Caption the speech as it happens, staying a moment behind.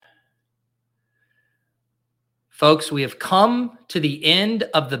Folks, we have come to the end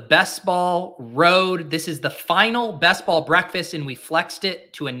of the Best Ball Road. This is the final Best Ball breakfast, and we flexed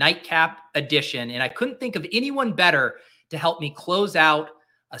it to a nightcap edition. And I couldn't think of anyone better to help me close out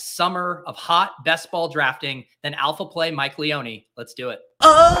a summer of hot Best Ball drafting than Alpha Play Mike Leone. Let's do it.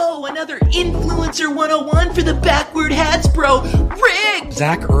 Oh, another Influencer 101 for the backward hats, bro. Rigged!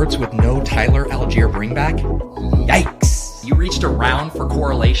 Zach Ertz with no Tyler Algier bringback? Yikes. You reached around for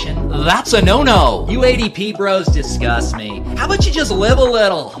correlation? That's a no-no. You ADP bros disgust me. How about you just live a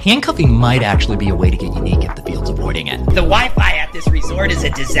little? Handcuffing might actually be a way to get unique if the field's avoiding it. The Wi-Fi at this resort is a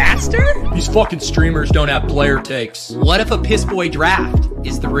disaster? These fucking streamers don't have player takes. What if a piss boy draft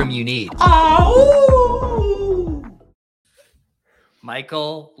is the room you need? Oh!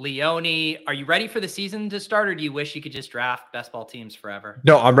 Michael Leone, are you ready for the season to start, or do you wish you could just draft best ball teams forever?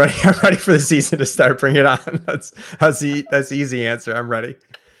 No, I'm ready. I'm ready for the season to start. Bring it on. That's the easy answer. I'm ready.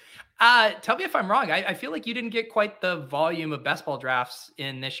 Tell me if I'm wrong. I feel like you didn't get quite the volume of best ball drafts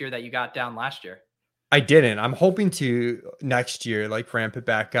in this year that you got down last year. I didn't. I'm hoping to next year, ramp it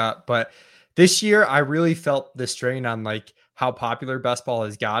back up. But this year, I really felt the strain on how popular best ball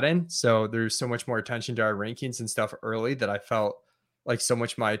has gotten. So there's so much more attention to our rankings and stuff early that I felt like so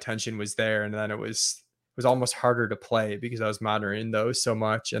much of my attention was there. And then it was almost harder to play because I was monitoring those so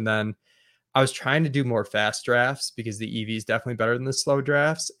much. And then I was trying to do more fast drafts because the EV is definitely better than the slow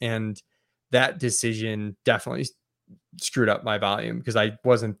drafts. And that decision definitely screwed up my volume because I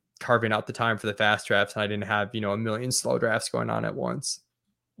wasn't carving out the time for the fast drafts. And I didn't have, a million slow drafts going on at once.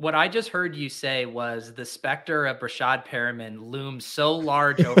 What I just heard you say was the specter of Breshad Perriman looms so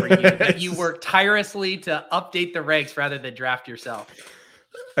large over you that you work tirelessly to update the ranks rather than draft yourself.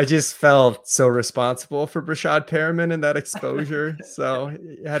 I just felt so responsible for Breshad Perriman and that exposure. So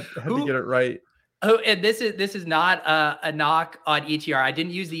I had to get it right. Oh, and this is not a knock on ETR. I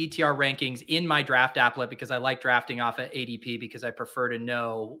didn't use the ETR rankings in my draft applet because I like drafting off at ADP because I prefer to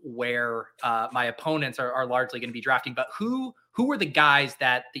know where my opponents are largely going to be drafting. But who were the guys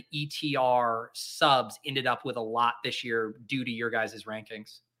that the ETR subs ended up with a lot this year due to your guys'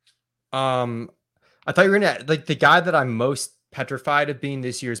 rankings? I thought you were going to the guy that I'm most petrified of being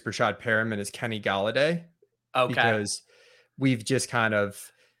this year's Breshad Perriman is Kenny Galladay. Okay. Because we've just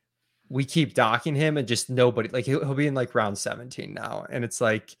we keep docking him and just nobody he'll be in round 17 now. And it's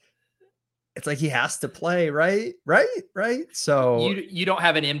like he has to play, right? So you don't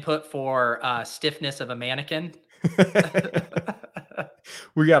have an input for stiffness of a mannequin.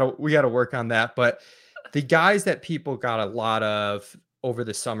 we gotta work on that. But the guys that people got a lot of over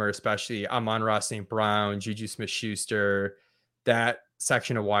the summer, especially Amon-Ra St. Brown, Juju Smith-Schuster, that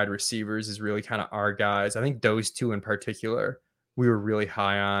section of wide receivers is really kind of our guys. I think those two in particular we were really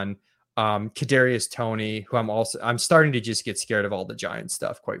high on. Kadarius Toney, who I'm starting to just get scared of all the Giants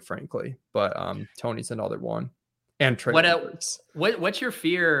stuff, quite frankly. But Tony's another one. And Trey. What's your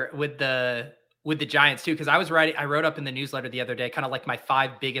fear with the Giants too? Because I wrote up in the newsletter the other day, kind of my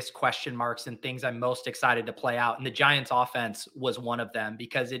 5 biggest question marks and things I'm most excited to play out. And the Giants offense was one of them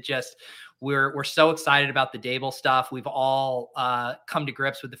because we're so excited about the Dable stuff. We've all come to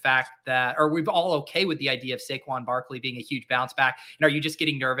grips with the fact that, or we've all okay with the idea of Saquon Barkley being a huge bounce back. And are you just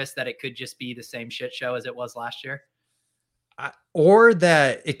getting nervous that it could just be the same shit show as it was last year? Or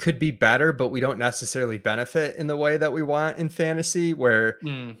that it could be better, but we don't necessarily benefit in the way that we want in fantasy where,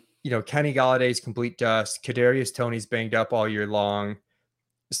 Kenny Galladay's complete dust. Kadarius Toney's banged up all year long.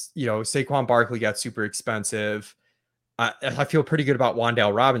 Saquon Barkley got super expensive. I feel pretty good about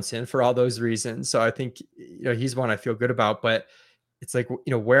Wan'Dale Robinson for all those reasons. So I think, he's one I feel good about, but it's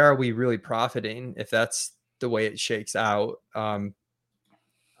where are we really profiting if that's the way it shakes out?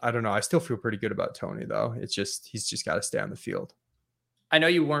 I don't know. I still feel pretty good about Toney though. It's just, he's just got to stay on the field. I know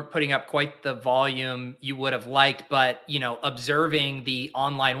you weren't putting up quite the volume you would have liked, but, observing the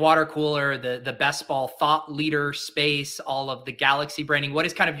online water cooler, the best ball thought leader space, all of the Galaxy branding, what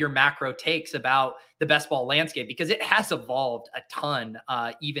is kind of your macro takes about the best ball landscape? Because it has evolved a ton,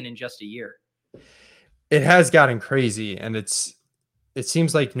 even in just a year. It has gotten crazy. And it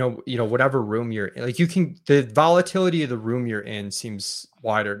seems like, whatever room you're in, the volatility of the room you're in seems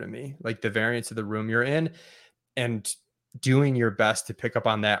wider to me, the variance of the room you're in, and doing your best to pick up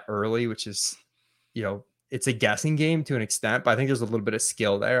on that early, which is, it's a guessing game to an extent, but I think there's a little bit of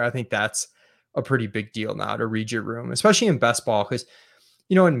skill there. I think that's a pretty big deal now to read your room, especially in best ball. Cause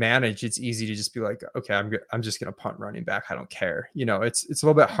in manage, it's easy to just be like, okay, I'm just going to punt running back. I don't care. It's a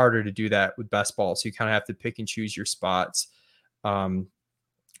little bit harder to do that with best ball. So you kind of have to pick and choose your spots. So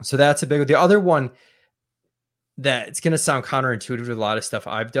that's a big one. The other one that it's going to sound counterintuitive with a lot of stuff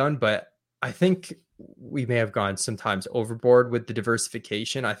I've done, but I think we may have gone sometimes overboard with the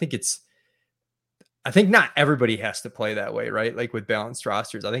diversification. I think I think not everybody has to play that way, right? Like with balanced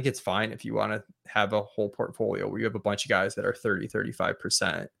rosters, I think it's fine if you want to have a whole portfolio where you have a bunch of guys that are 30,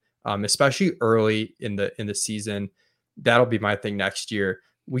 35%, especially early in the season. That'll be my thing next year.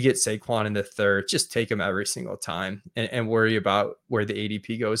 We get Saquon in the third, just take him every single time and worry about where the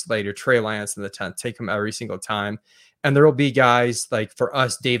ADP goes later. Trey Lance in the 10th, take him every single time. And there will be guys like for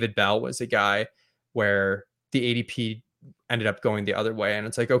us, David Bell was a guy where the ADP ended up going the other way. And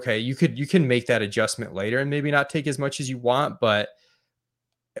it's like, okay, you can make that adjustment later and maybe not take as much as you want. But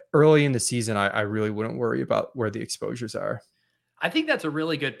early in the season, I really wouldn't worry about where the exposures are. I think that's a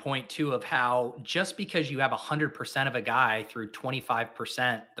really good point too, of how just because you have 100% of a guy through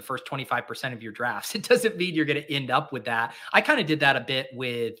 25%, the first 25% of your drafts, it doesn't mean you're going to end up with that. I kind of did that a bit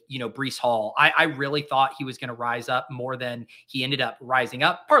with, Breece Hall. I really thought he was going to rise up more than he ended up rising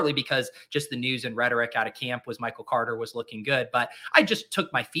up, partly because just the news and rhetoric out of camp was Michael Carter was looking good, but I just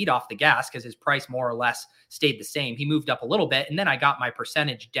took my feet off the gas because his price more or less stayed the same. He moved up a little bit and then I got my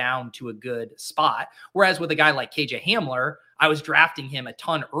percentage down to a good spot. Whereas with a guy like KJ Hamler, I was drafting him a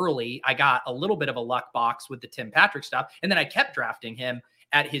ton early. I got a little bit of a luck box with the Tim Patrick stuff. And then I kept drafting him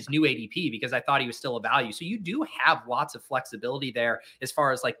at his new ADP because I thought he was still a value. So you do have lots of flexibility there as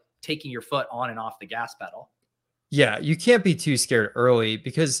far as like taking your foot on and off the gas pedal. Yeah, you can't be too scared early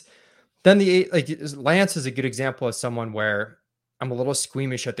because then Lance is a good example of someone where I'm a little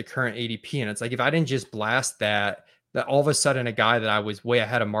squeamish at the current ADP. And it's like, if I didn't just blast that all of a sudden a guy that I was way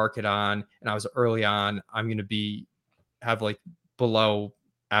ahead of market on and I was early on, I'm going to have like below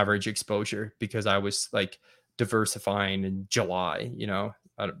average exposure because I was like diversifying in July,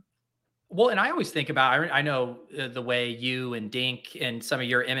 Well, and I always think about, I know the way you and Dink and some of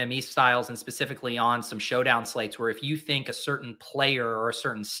your MME styles, and specifically on some showdown slates, where if you think a certain player or a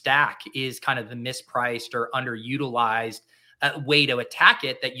certain stack is kind of the mispriced or underutilized way to attack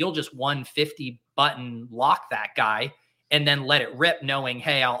it, that you'll just 150 button lock that guy and then let it rip, knowing,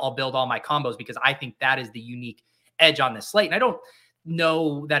 hey, I'll build all my combos because I think that is the unique edge on this slate. And I don't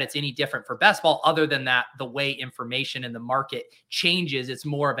know that it's any different for best ball other than that the way information in the market changes, it's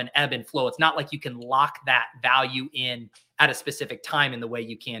more of an ebb and flow. It's not like you can lock that value in at a specific time in the way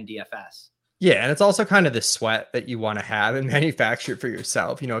you can DFS. Yeah. And it's also kind of the sweat that you want to have and manufacture for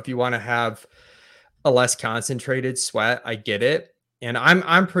yourself. If you want to have a less concentrated sweat, I get it. And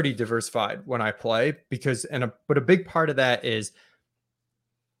I'm pretty diversified when I play but a big part of that is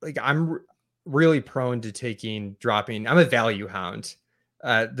like, I'm really prone to dropping. I'm a value hound.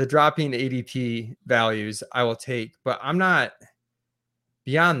 The dropping ADP values I will take, but I'm not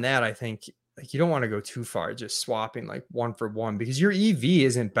beyond that. I think like you don't want to go too far, just swapping like one for one because your EV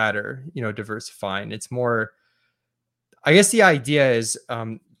isn't better, diversifying. It's more, I guess the idea is,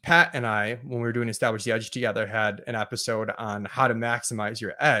 Pat and I, when we were doing Establish the Edge together, had an episode on how to maximize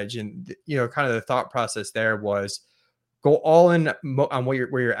your edge. And, kind of the thought process there was go all in on where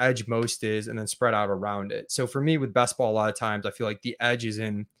your edge most is and then spread out around it. So for me with best ball, a lot of times I feel like the edge is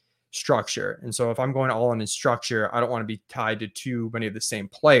in structure. And so if I'm going all in structure, I don't want to be tied to too many of the same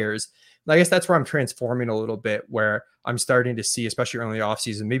players. And I guess that's where I'm transforming a little bit, where I'm starting to see, especially early in the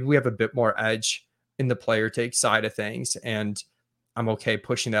offseason, maybe we have a bit more edge in the player take side of things. And I'm okay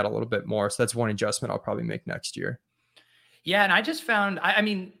pushing that a little bit more. So that's one adjustment I'll probably make next year. Yeah. And I just found,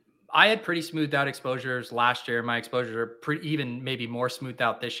 I had pretty smoothed out exposures last year. My exposures are even maybe more smoothed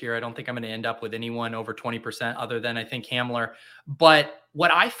out this year. I don't think I'm going to end up with anyone over 20% other than I think Hamler. But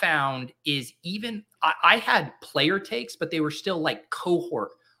what I found is I had player takes, but they were still like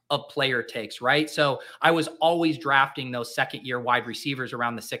cohort of player takes, right? So I was always drafting those second year wide receivers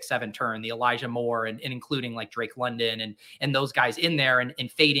around the 6-7 turn, the Elijah Moore and including like Drake London and those guys in there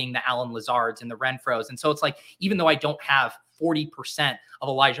and fading the Allen Lazards and the Renfros. And so it's like, even though I don't have 40% of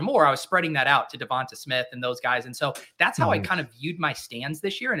Elijah Moore, I was spreading that out to Devonta Smith and those guys. And so that's how I kind of viewed my stands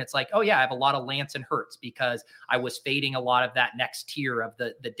this year. And it's like, oh yeah, I have a lot of Lance and Hurts because I was fading a lot of that next tier of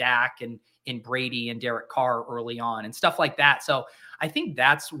the Dak and in Brady and Derek Carr early on and stuff like that. So I think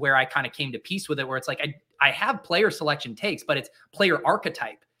that's where I kind of came to peace with it, where it's like, I have player selection takes, but it's player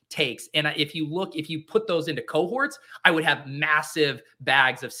archetype takes. And if you put those into cohorts, I would have massive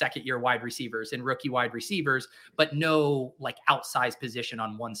bags of second year wide receivers and rookie wide receivers, but no like outsized position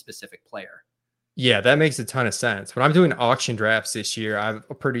on one specific player. Yeah, that makes a ton of sense. When I'm doing auction drafts this year, I have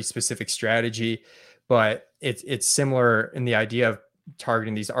a pretty specific strategy, but it's similar in the idea of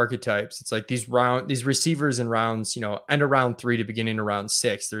targeting these archetypes. It's like these receivers in rounds, end of round 3 to beginning of round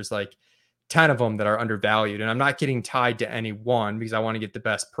 6. There's like 10 of them that are undervalued, and I'm not getting tied to any one because I want to get the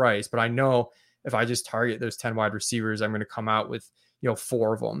best price. But I know if I just target those 10 wide receivers, I'm going to come out with,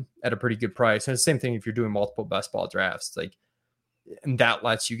 4 of them at a pretty good price. And the same thing if you're doing multiple best ball drafts. Like and that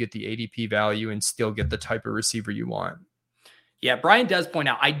lets you get the ADP value and still get the type of receiver you want. Yeah, Brian does point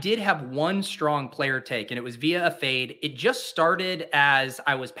out, I did have one strong player take, and it was via a fade. It just started as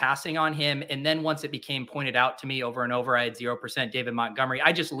I was passing on him. And then once it became pointed out to me over and over, I had 0% David Montgomery.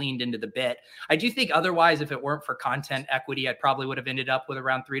 I just leaned into the bit. I do think otherwise, if it weren't for content equity, I probably would have ended up with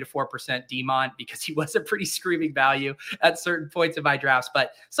around 3 to 4% DMont, because he was a pretty screaming value at certain points in my drafts.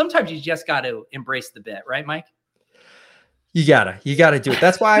 But sometimes you just got to embrace the bit, right, Mike? You gotta do it.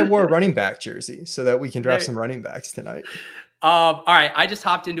 That's why I wore a running back jersey, so that we can draft some running backs tonight. All right. I just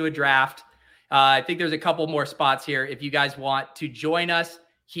hopped into a draft. I think there's a couple more spots here. If you guys want to join us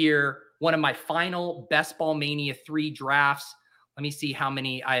here, one of my final Best Ball Mania 3 drafts. Let me see how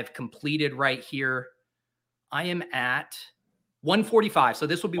many I have completed right here. I am at 145. So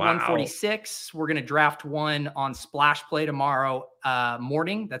this will be 146. We're going to draft one on Splash Play tomorrow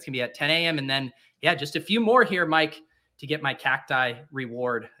morning. That's going to be at 10 a.m. And then, yeah, just a few more here, Mike, to get my cacti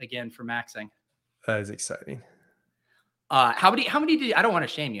reward again for maxing. That is exciting. How many did I don't want to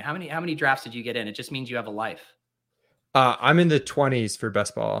shame you. How many drafts did you get in? It just means you have a life. I'm in the 20s for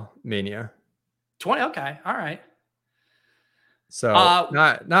Best Ball Mania. 20. Okay. All right. So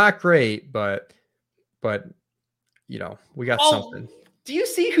not great, but you know, we got something. Do you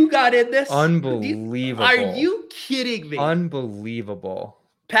see who got in this? Unbelievable. Are you kidding me? Unbelievable.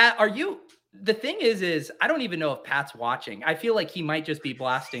 Pat, the thing is I don't even know if Pat's watching. I feel like he might just be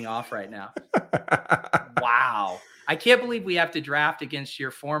blasting off right now. Wow. I can't believe we have to draft against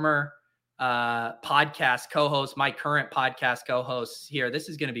your former podcast co-host, my current podcast co-hosts here. This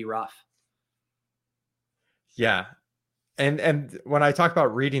is going to be rough. Yeah. And when I talk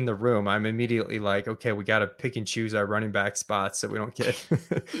about reading the room, I'm immediately like, okay, we got to pick and choose our running back spots so we don't get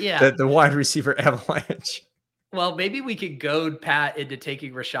the wide receiver avalanche. Well, maybe we could goad Pat into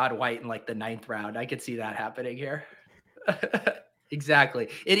taking Rachaad White in like the 9th round. I could see that happening here. Exactly.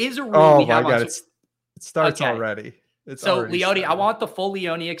 It is a rule. Oh my God. It starts already. So Leone, I want the full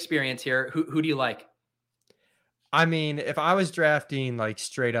Leone experience here. Who do you like? I mean, if I was drafting like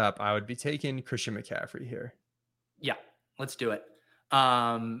straight up, I would be taking Christian McCaffrey here. Yeah, let's do it.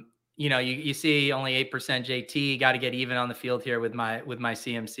 You know, you see only 8% JT. Got to get even on the field here with my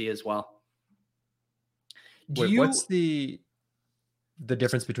CMC as well. What's the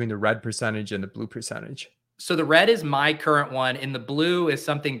difference between the red percentage and the blue percentage? So the red is my current one, and the blue is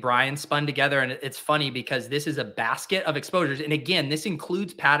something Brian spun together. And it's funny because this is a basket of exposures. And again, this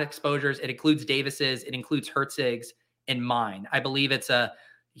includes Pat exposures. It includes Davis's. It includes Hertzig's and mine. I believe it's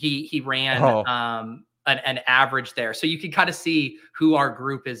he ran an average there. So you can kind of see who our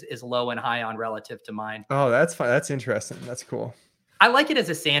group is low and high on relative to mine. Oh, that's fine. That's interesting. That's cool. I like it as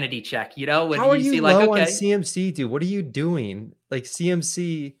a sanity check, you know, when How are you see low like, on CMC, dude? What are you doing? Like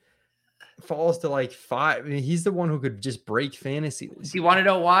CMC falls to like 5. I mean, he's the one who could just break fantasy. Do you want to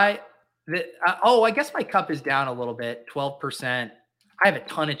know why? I guess my cup is down a little bit, 12%. I have a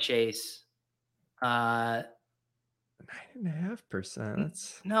ton of chase. 9.5%.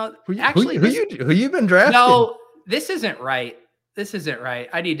 That's no, actually, who you been drafting? No, this isn't right.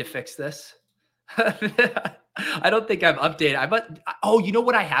 I need to fix this. I don't think I've updated. You know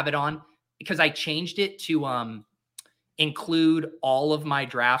what I have it on? Because I changed it to include all of my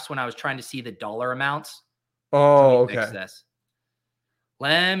drafts when I was trying to see the dollar amounts. Oh, okay.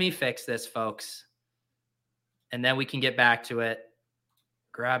 Let me fix this, folks. And then we can get back to it.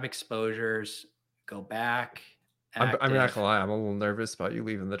 Grab exposures, go back. I'm not gonna lie, I'm a little nervous about you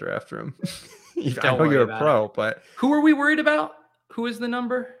leaving the draft room. I know you're a pro, but who are we worried about? Who is the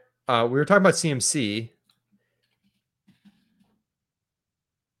number? We were talking about CMC.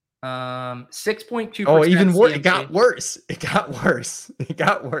 6.2%. Oh, even worse. It got worse.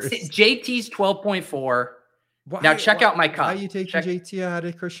 JT's 12.4. Now check out my cup. Why are you taking JT out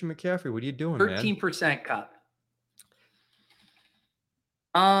of Christian McCaffrey? What are you doing, 13% cup.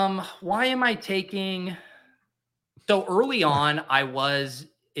 Why am I taking? So early on, I was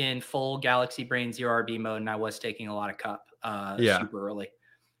in full Galaxy Brain 0RB mode, and I was taking a lot of cup super early.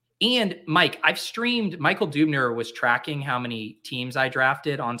 And Mike, I've streamed. Michael Dubner was tracking how many teams I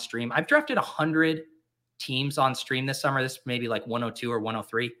drafted on stream. I've drafted 100 teams on stream this summer. This may be like 102 or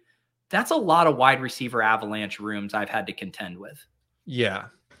 103. That's a lot of wide receiver avalanche rooms I've had to contend with. Yeah.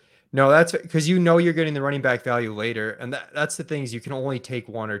 No, that's because you're getting the running back value later. And that's the thing is you can only take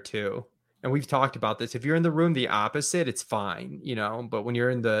 1 or 2. And we've talked about this. If you're in the room the opposite, it's fine, you know. But when you're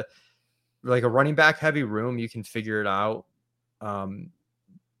in the like a running back heavy room, you can figure it out.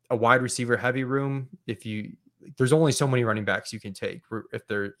 A wide receiver heavy room, if you there's only so many running backs you can take if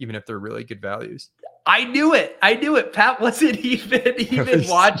they're really good values. I knew it. Pat wasn't even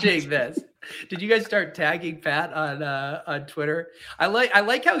watching this. Did you guys start tagging Pat on Twitter? I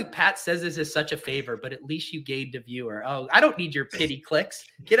like how Pat says this is such a favor, but at least you gained a viewer. Oh, I don't need your pity clicks.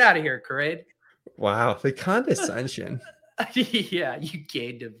 Get out of here, Coraid. Wow, the condescension. Yeah, you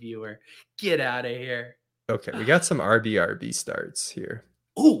gained a viewer. Get out of here. Okay, we got some RB starts here.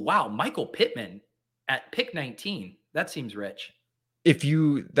 Oh, wow. Michael Pittman at pick 19. That seems rich.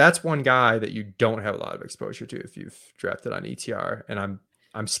 That's one guy that you don't have a lot of exposure to if you've drafted on ETR, and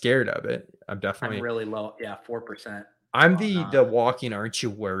I'm scared of it. I'm really low. Yeah, 4%. I'm the walking, aren't you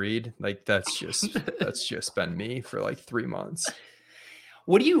worried? Like that's just been me for like 3 months.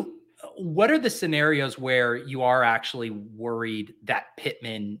 What are the scenarios where you are actually worried that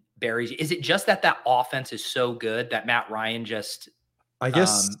Pittman buries you? Is it just that offense is so good that Matt Ryan just, I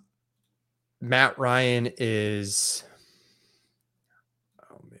guess Matt Ryan is,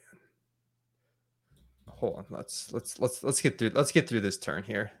 oh man, hold on. Let's get through this turn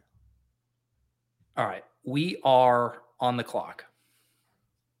here. All right. We are on the clock.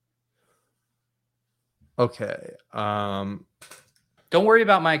 Okay. Don't worry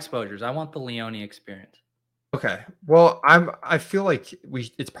about my exposures. I want the Leone experience. Okay. Well, I feel like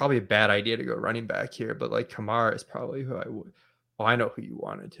it's probably a bad idea to go running back here, but like Kamara is probably who I would. Oh, I know who you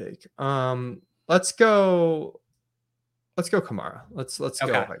want to take. Let's go Kamara. Let's go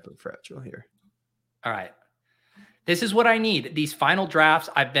hyper fragile here. All right. This is what I need. These final drafts,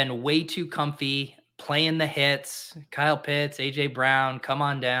 I've been way too comfy playing the hits. Kyle Pitts, AJ Brown, come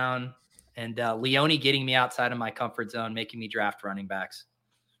on down. And Leone getting me outside of my comfort zone, making me draft running backs.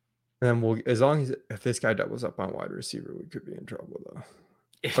 And if this guy doubles up on wide receiver, we could be in trouble though.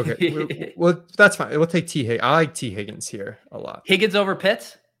 Okay, well that's fine. We'll take T. Higgins. I like T. Higgins here a lot. Higgins over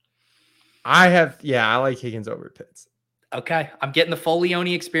Pitts. I like Higgins over Pitts. Okay, I'm getting the full Leone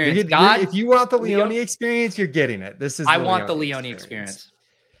experience. If you want the Leone experience, you're getting it. I want the Leone experience.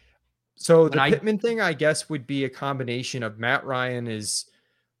 So the Pittman thing, I guess, would be a combination of Matt Ryan is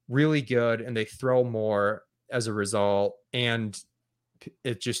really good and they throw more as a result, and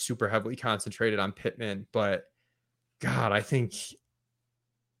it's just super heavily concentrated on Pittman. But God, I feel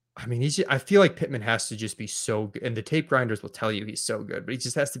like Pittman has to just be so good, and the tape grinders will tell you he's so good, but he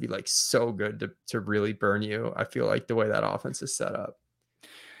just has to be like so good to really burn you. I feel like the way that offense is set up.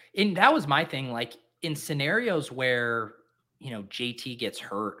 And that was my thing. Like in scenarios where, JT gets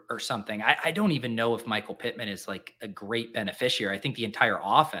hurt or something, I don't even know if Michael Pittman is like a great beneficiary. I think the entire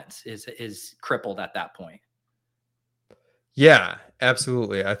offense is crippled at that point. Yeah,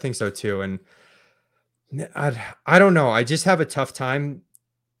 absolutely. I think so too. And I don't know. I just have a tough time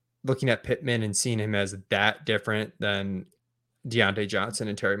looking at Pittman and seeing him as that different than Deontay Johnson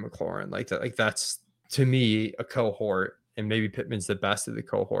and Terry McLaurin. Like that's to me a cohort, and maybe Pittman's the best of the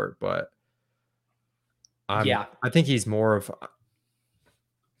cohort, but I think he's more of.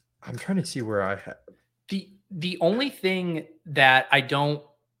 I'm trying to see where I have the only thing that I don't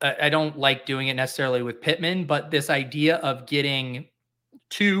like doing it necessarily with Pittman, but this idea of getting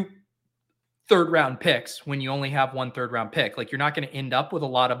 2 third-round picks when you only have 1 third-round pick. Like, you're not going to end up with a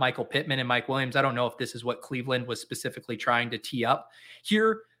lot of Michael Pittman and Mike Williams. I don't know if this is what Cleveland was specifically trying to tee up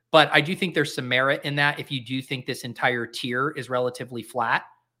here, but I do think there's some merit in that if you do think this entire tier is relatively flat.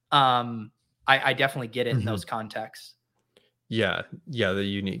 I definitely get it in those contexts. Yeah, the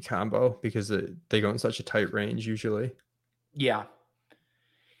unique combo, because they go in such a tight range usually. Yeah.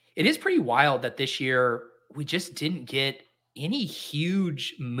 It is pretty wild that this year we just didn't get any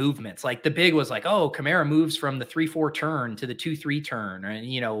huge movements. Like the big was like, oh, Kamara moves from the 3-4 turn to the 2-3 turn. And,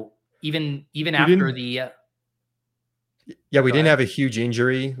 even after the. We didn't have a huge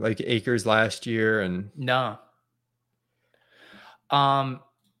injury like Akers last year. And no.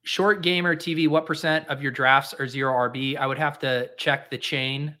 Short Gamer TV, what % of your drafts are 0 RB? I would have to check the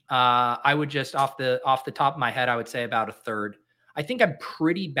chain. I would just off the top of my head, I would say about a third. I think I'm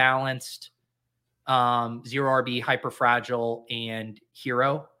pretty balanced. 0 RB, hyper fragile, and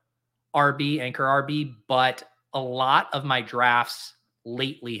hero RB, anchor RB, but a lot of my drafts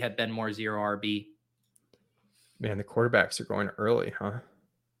lately have been more 0 RB. Man, the quarterbacks are going early, huh?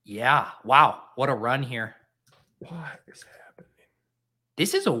 Yeah. Wow. What a run here. What is happening?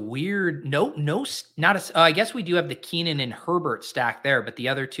 This is a weird I guess we do have the Keenan and Herbert stack there, but the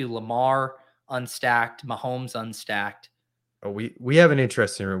other two, Lamar unstacked, Mahomes unstacked. Oh, we have an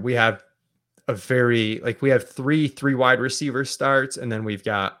interesting room. We have we have three wide receiver starts, and then we've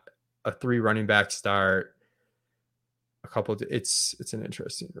got a 3 running back start. It's an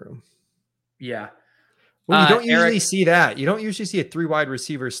interesting room. Yeah. Well, you don't usually see that. You don't usually see a 3 wide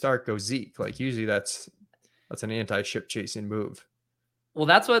receiver start go Zeke. Like usually that's That's an anti-ship chasing move. Well,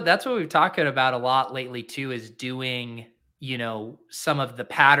 that's what we've talking about a lot lately too, is doing, some of the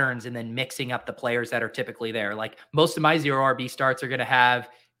patterns and then mixing up the players that are typically there. Like most of my zero RB starts are going to have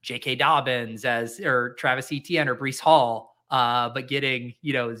J.K. Dobbins or Travis Etienne or Breece Hall, but getting,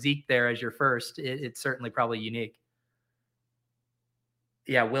 Zeke there as your first, it's certainly probably unique.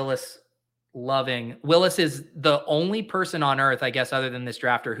 Yeah, Willis is the only person on earth, I guess, other than this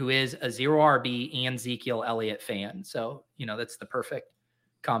drafter, who is a zero RB and Ezekiel Elliott fan. So, that's the perfect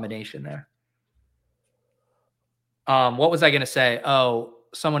combination there. What was I going to say? Oh,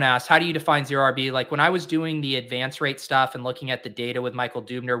 someone asked, how do you define zero RB? Like when I was doing the advance rate stuff and looking at the data with Michael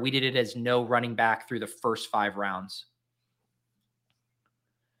Dubner, we did it as no running back through the first 5 rounds.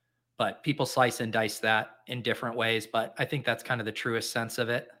 But people slice and dice that in different ways. But I think that's kind of the truest sense of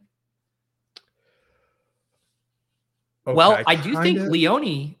it. Okay, well, I do think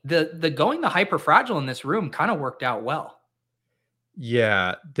Leone, the going the hyper fragile in this room kind of worked out well.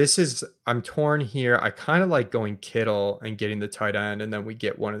 Yeah, I'm torn here. I kind of like going Kittle and getting the tight end, and then we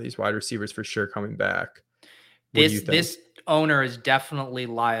get one of these wide receivers for sure coming back. This owner is definitely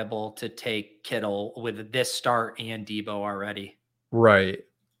liable to take Kittle with this start and Debo already. Right.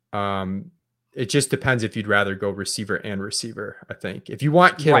 It just depends if you'd rather go receiver and receiver. I think if you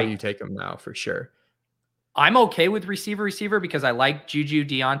want Kittle, you take him now for sure. I'm okay with receiver because I like Juju,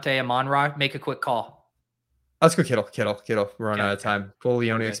 Deontay, Amon-Ra. Make a quick call. Let's go Kittle. We're running out of time. Full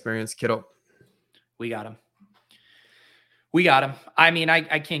Leone experience, Kittle. We got him. I mean, I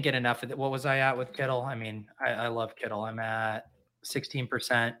can't get enough of it. What was I at with Kittle? I mean, I love Kittle. I'm at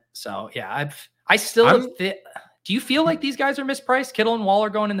 16%. So yeah, do you feel like these guys are mispriced? Kittle and Waller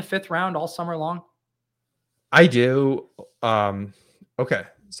going in the 5th round all summer long? I do. Okay.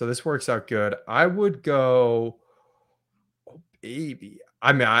 So this works out good. I would go, baby.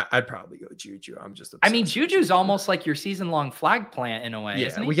 I mean, I'd probably go Juju. I'm just obsessed. I mean, Juju's almost like your season-long flag plant in a way,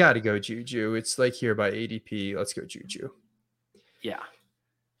 isn't he? We got to go Juju. It's like here by ADP. Let's go Juju. Yeah.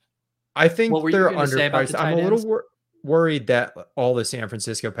 I think they're underpriced. I'm a little worried that all the San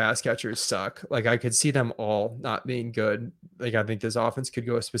Francisco pass catchers suck. Like I could see them all not being good. Like I think this offense could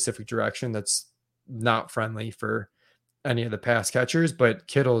go a specific direction that's not friendly for any of the pass catchers, but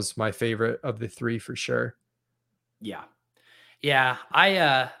Kittle's my favorite of the 3 for sure. Yeah.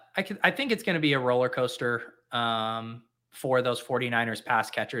 I think it's going to be a roller coaster for those 49ers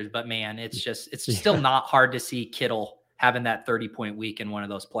pass catchers, but man, it's still not hard to see Kittle having that 30-point week in one of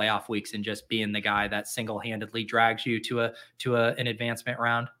those playoff weeks and just being the guy that single-handedly drags you to an advancement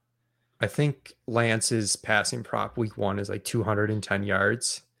round. I think Lance's passing prop week 1 is like 210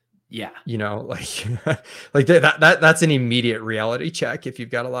 yards. Yeah. Like that's an immediate reality check if you've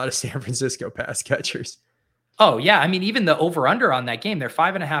got a lot of San Francisco pass catchers. Oh yeah. I mean, even the over under on that game, they're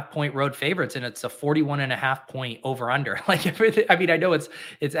 5.5 point road favorites and it's a 41.5 point over under. Like everything. I mean, I know it's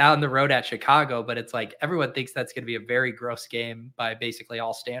out on the road at Chicago, but it's like everyone thinks that's going to be a very gross game by basically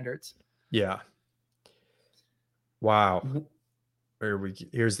all standards. Yeah. Wow.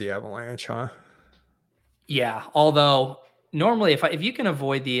 Here's the Avalanche, huh? Yeah. Although normally if you can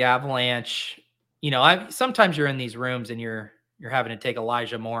avoid the Avalanche, sometimes you're in these rooms and you're having to take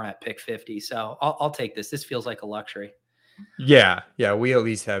Elijah Moore at pick 50. So I'll take this. This feels like a luxury. Yeah. We at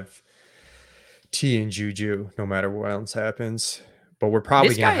least have T and Juju no matter what else happens, but we're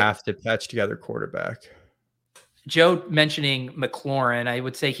probably going to have to patch together quarterback. Joe mentioning McLaurin, I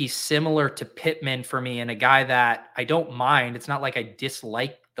would say he's similar to Pittman for me and a guy that I don't mind. It's not like I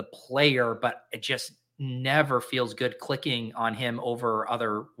dislike the player, but it just never feels good clicking on him over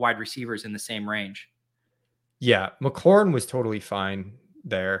other wide receivers in the same range. Yeah, McLaurin was totally fine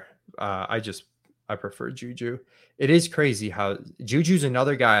there. I prefer Juju. It is crazy how Juju's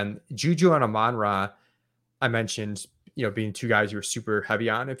another guy, and Juju and Amon-Ra, I mentioned, being 2 guys you were super heavy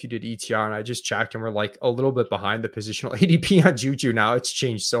on if you did ETR, and I just checked and we're like a little bit behind the positional ADP on Juju now. It's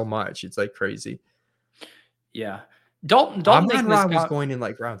changed so much. It's like crazy. Yeah. Dalton Amon-Ra was going in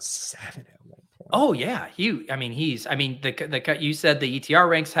like round 7 at one point. Oh yeah. You said the ETR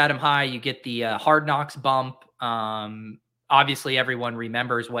ranks had him high. You get the Hard Knocks bump. Obviously everyone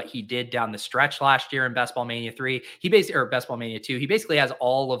remembers what he did down the stretch last year in Best Ball Mania 3. Or Best Ball Mania 2. He basically has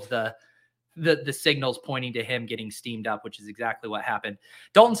all of the signals pointing to him getting steamed up, which is exactly what happened.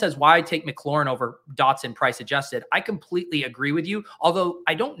 Dalton says, why take McLaurin over Dotson price adjusted? I completely agree with you. Although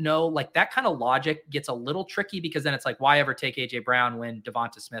I don't know, like that kind of logic gets a little tricky because then it's like, why ever take AJ Brown when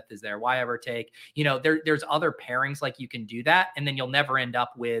Devonta Smith is there? Why ever take, there's other pairings like you can do that. And then you'll never end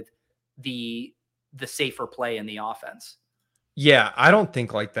up with the safer play in the offense. Yeah. I don't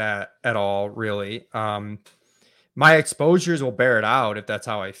think like that at all, really. My exposures will bear it out if that's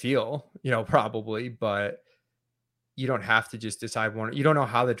how I feel, probably, but you don't have to just decide one. You don't know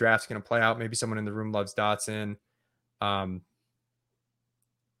how the draft's going to play out. Maybe someone in the room loves Dotson. And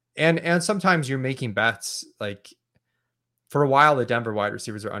sometimes you're making bets. Like for a while, the Denver wide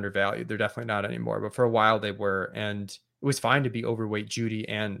receivers are undervalued. They're definitely not anymore, but for a while they were. And it was fine to be overweight Judy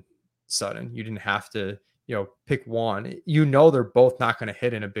and Sutton. You didn't have to, pick one. They're both not going to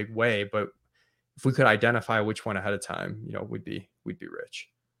hit in a big way, but if we could identify which one ahead of time, we'd be rich.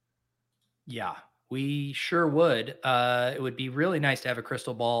 Yeah, we sure would. It would be really nice to have a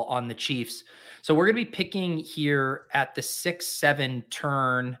crystal ball on the Chiefs. So we're going to be picking here at the 6-7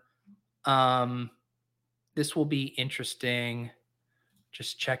 turn. This will be interesting.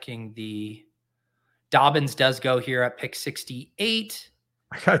 Just checking the Dobbins does go here at pick 68.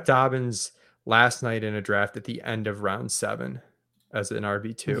 I got Dobbins last night in a draft at the end of round 7 as an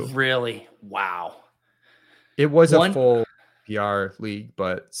RB2. Really? Wow. It was a full PR league,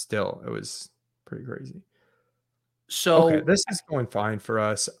 but still, it was pretty crazy. So okay, this is going fine for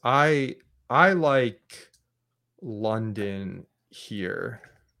us. I like London here.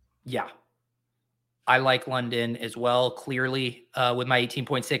 Yeah. I like London as well, clearly, with my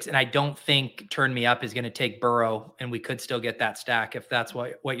 18.6. And I don't think Turn Me Up is going to take Burrow, and we could still get that stack if that's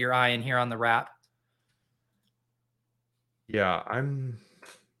what you're eyeing here on the wrap. Yeah, can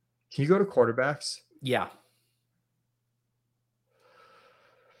you go to quarterbacks? Yeah.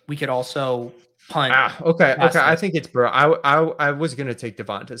 We could also punt. Okay. I think it's Burrow. I was going to take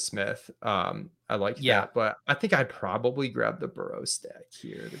Devonta Smith. I like that, but I think I'd probably grab the Burrow stack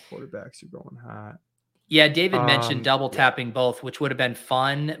here. The quarterbacks are going hot. Yeah, David mentioned double tapping both, which would have been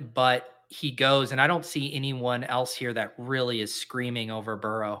fun, but he goes, and I don't see anyone else here that really is screaming over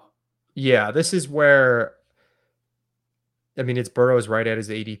Burrow. Yeah, this is where, it's Burrow's right at his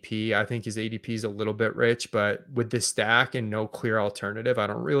ADP. I think his ADP is a little bit rich, but with this stack and no clear alternative, I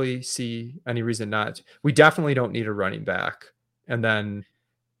don't really see any reason not to. We definitely don't need a running back. And then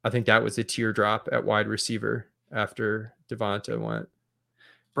I think that was a teardrop at wide receiver after Devonta went.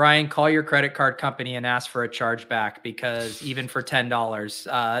 Brian, call your credit card company and ask for a chargeback, because even for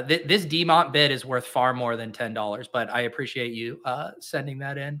 $10, this DeMont bid is worth far more than $10, but I appreciate you sending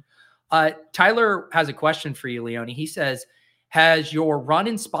that in. Tyler has a question for you, Leone. He says, has your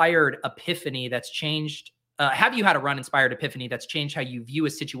run-inspired epiphany that's changed have you had a run-inspired epiphany that's changed how you view a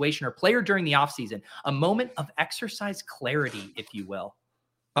situation or player during the offseason? A moment of exercise clarity, if you will.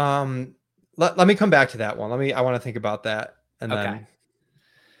 Let me come back to that one. I want to think about that. And then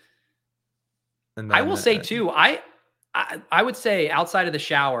I will say too, I would say outside of the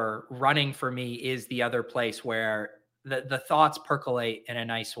shower, running for me is the other place where the thoughts percolate in a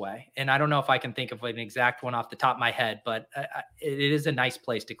nice way. And I don't know if I can think of an exact one off the top of my head, but it is a nice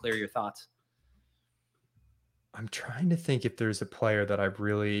place to clear your thoughts. I'm trying to think if there's a player that I've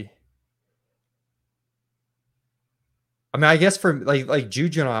really, I guess for like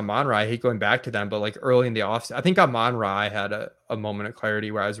Juju and Amon-Ra, I hate going back to them, but like early in the offseason, I think Amon-Ra, I had a moment of clarity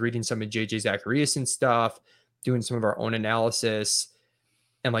where I was reading some of JJ Zachariason stuff, doing some of our own analysis,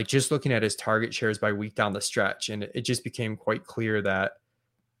 and like just looking at his target shares by week down the stretch. And it just became quite clear that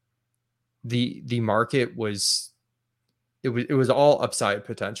the market was, it was all upside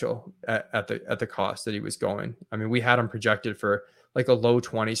potential at the cost that he was going. We had him projected for like a low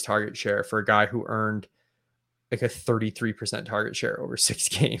 20s target share for a guy who earned like a 33% target share over 6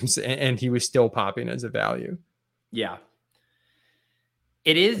 games, and he was still popping as a value. Yeah.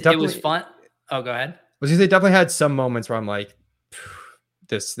 It was fun. Oh, go ahead. They definitely had some moments where I'm like,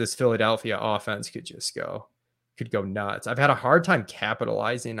 this Philadelphia offense could go nuts. I've had a hard time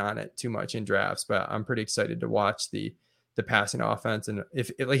capitalizing on it too much in drafts, but I'm pretty excited to watch the passing offense. And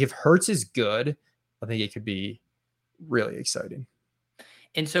if Hurts is good, I think it could be really exciting.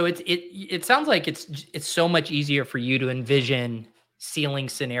 And so it sounds like it's so much easier for you to envision ceiling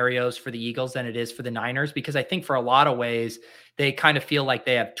scenarios for the Eagles than it is for the Niners, because I think for a lot of ways they kind of feel like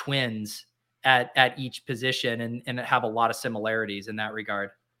they have twins at each position and have a lot of similarities in that regard.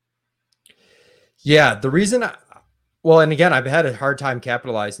 Yeah, the reason and again, I've had a hard time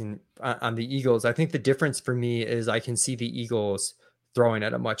capitalizing on the Eagles. I think the difference for me is I can see the Eagles throwing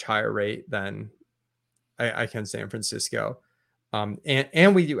at a much higher rate than I can San Francisco.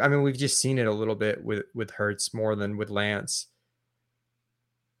 And we do. We've just seen it a little bit with Hurts more than with Lance.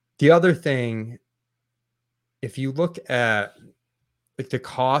 The other thing, if you look at like the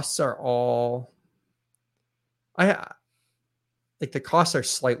costs are all, the costs are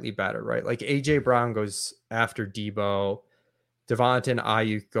slightly better, right? Like AJ Brown goes after Debo, Devonta and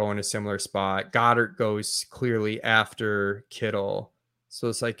Ayuk go in a similar spot. Goddard goes clearly after Kittle. So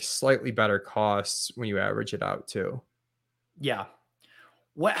it's like slightly better costs when you average it out too. Yeah.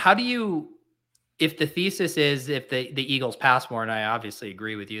 if the thesis is if the Eagles pass more, and I obviously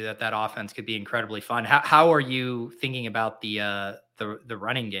agree with you that offense could be incredibly fun. How are you thinking about the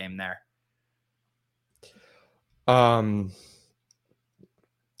running game there?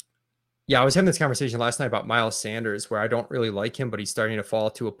 Yeah, I was having this conversation last night about Miles Sanders, where I don't really like him, but he's starting to fall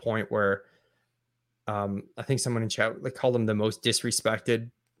to a point where I think someone in chat called him the most disrespected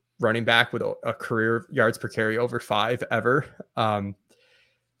running back with a career yards per carry over 5 ever.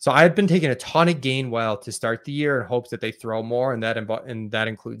 So I had been taking a ton of Gainwell to start the year in hopes that they throw more, and that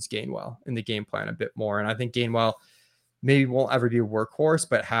includes Gainwell in the game plan a bit more. And I think Gainwell maybe won't ever be a workhorse,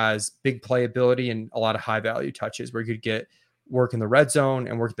 but has big playability and a lot of high value touches where you could get work in the red zone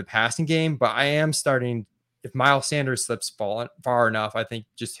and work the passing game. But I am starting, if Miles Sanders slips far enough, I think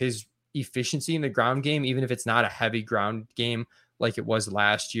just his efficiency in the ground game, even if it's not a heavy ground game like it was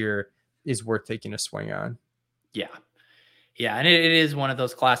last year, is worth taking a swing on. Yeah. Yeah, and it is one of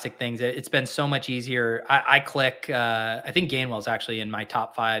those classic things. It's been so much easier. I click, I think Gainwell's actually in my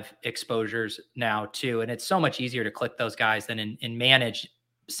top 5 exposures now too. And it's so much easier to click those guys than in manage.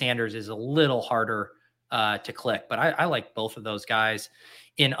 Sanders is a little harder to click, but I like both of those guys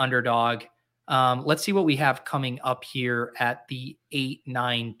in underdog. Let's see what we have coming up here at the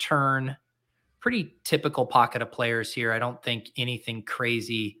 8-9 turn. Pretty typical pocket of players here. I don't think anything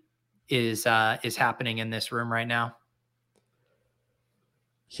crazy is happening in this room right now.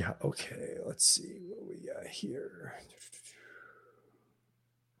 Yeah. Okay. Let's see what we got here.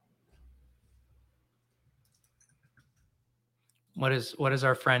 What is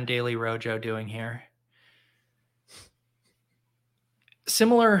our friend Daily Rojo doing here?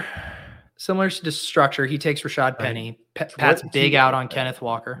 Similar to structure. He takes Rashad Penny. Pat's big out on Kenneth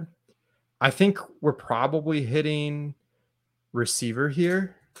Walker. I think we're probably hitting receiver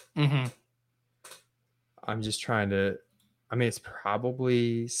here. Mm-hmm. I'm just trying to. I mean, it's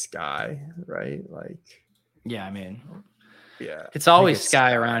probably Sky, right? Like, yeah, I mean, yeah, it's always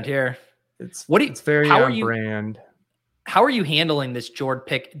Sky around here. It's very on brand. How are you handling this George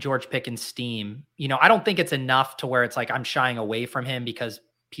Pickens steam? You know, I don't think it's enough to where it's like I'm shying away from him because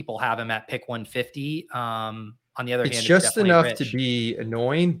people have him at pick 150. On the other hand, it's just enough to be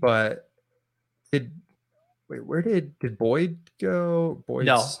annoying. But where did Boyd go?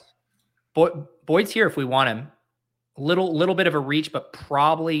 Boyd's here if we want him. Little bit of a reach, but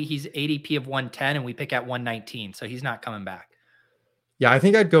probably he's ADP of 110 and we pick at 119. So he's not coming back. Yeah, I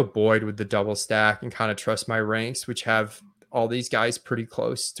think I'd go Boyd with the double stack and kind of trust my ranks, which have all these guys pretty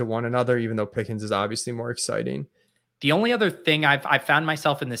close to one another, even though Pickens is obviously more exciting. The only other thing I've found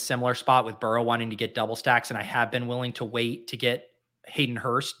myself in this similar spot with Burrow wanting to get double stacks, and I have been willing to wait to get Hayden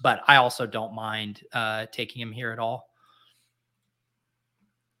Hurst, but I also don't mind taking him here at all.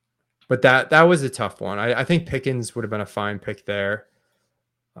 But that was a tough one. I think Pickens would have been a fine pick there.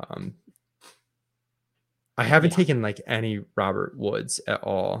 I haven't taken like any Robert Woods at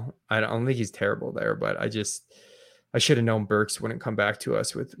all. I don't think he's terrible there, but I should have known Burks wouldn't come back to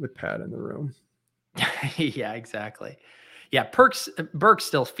us with Pat in the room. Yeah, exactly. Yeah, Burks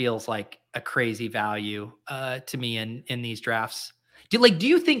still feels like a crazy value to me in these drafts. Do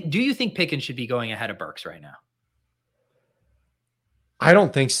you think Pickens should be going ahead of Burks right now? I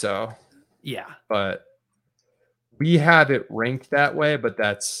don't think so. Yeah. But we have it ranked that way, but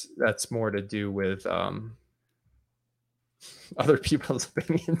that's more to do with other people's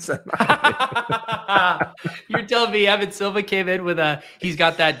opinions. You're telling me Evan Silva came in with he's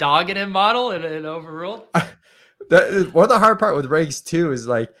got that dog in him model and overruled? One of the hard part with ranks too is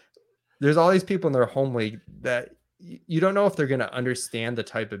like there's all these people in their home league that you don't know if they're going to understand the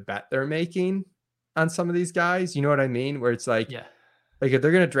type of bet they're making on some of these guys. You know what I mean? Where it's like, yeah. Like if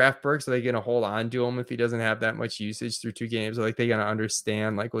they're going to draft Burks, are they going to hold on to him if he doesn't have that much usage through 2 games? Or like they going to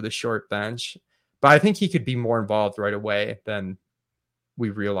understand like with a short bench? But I think he could be more involved right away than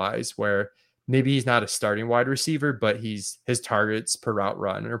we realize, where maybe he's not a starting wide receiver, but his targets per route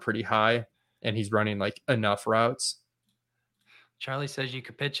run are pretty high and he's running like enough routes. Charlie says you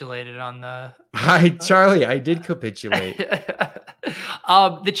capitulated on the... Charlie, I did capitulate.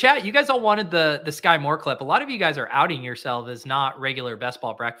 The chat, you guys all wanted the Sky Moore clip. A lot of you guys are outing yourself as not regular Best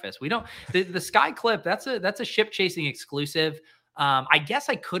Ball Breakfast. We don't... The Sky clip, that's a ship chasing exclusive. I guess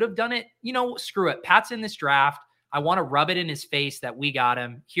I could have done it. You know, screw it. Pat's in this draft. I want to rub it in his face that we got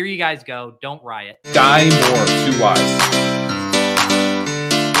him. Here you guys go. Don't riot. Sky Moore, 2 wise.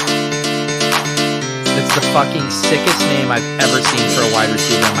 It's the fucking sickest name I've ever seen for a wide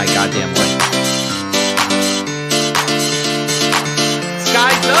receiver in my goddamn life.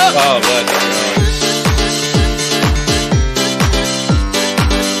 Sky's up! Oh, that's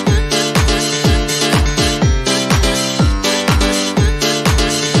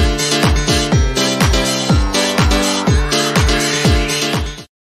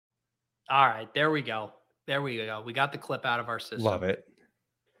right. There we go. There we go. We got the clip out of our system. Love it.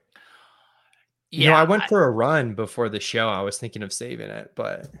 Yeah. I went for a run before the show. I was thinking of saving it,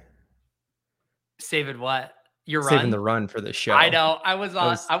 but saving what? Your saving run? the run for the show. I know. I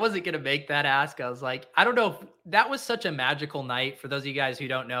wasn't going to make that ask. I was like, I don't know if that was such a magical night. For those of you guys who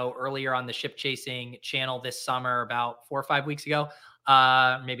don't know, earlier on the Ship Chasing channel this summer, about 4 or 5 weeks ago,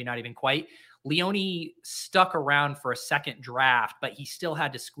 maybe not even quite, Leone stuck around for a second draft, but he still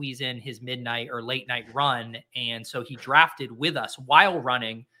had to squeeze in his midnight or late night run. And so he drafted with us while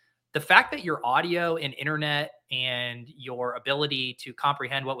running. The fact that your audio and internet and your ability to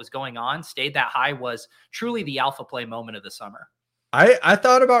comprehend what was going on stayed that high was truly the alpha play moment of the summer. I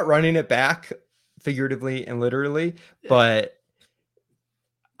thought about running it back figuratively and literally, but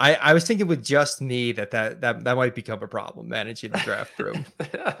I was thinking with just me that might become a problem managing the draft room.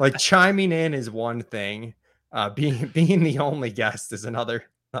 Like chiming in is one thing. Being the only guest is another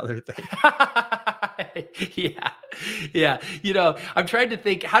thing. Yeah. I'm trying to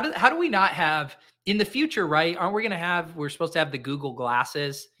think, how do we not have in the future, right? We're supposed to have the Google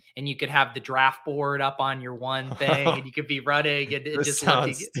glasses and you could have the draft board up on your one thing and you could be running and it This just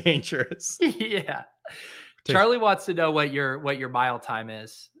sounds dangerous. Yeah. Charlie wants to know what your mile time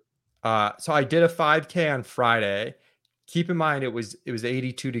is. So I did a 5K on Friday. Keep in mind it was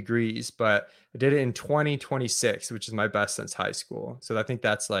 82 degrees, but I did it in 2026, which is my best since high school. So I think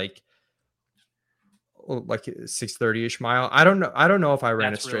that's like 630-ish mile. I don't know if I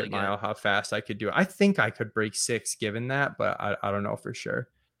ran a straight really mile, how fast I could do it. I think I could break 6 given that, but I don't know for sure.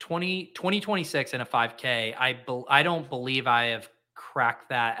 2026 in a 5K. I don't believe I have cracked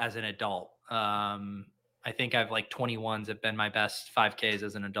that as an adult. I think I've like 21s have been my best 5Ks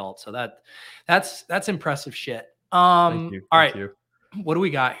as an adult. So that's impressive shit. Thank you. All right. What do we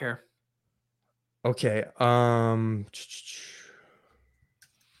got here? Okay.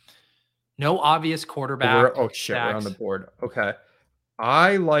 No obvious quarterback. We're on the board. Okay.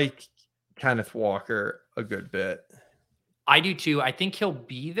 I like Kenneth Walker a good bit. I do too. I think he'll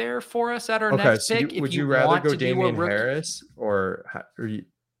be there for us at our Okay, next so pick. would you rather go Damian Harris or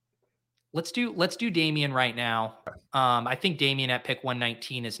Let's do Damian right now. I think Damian at pick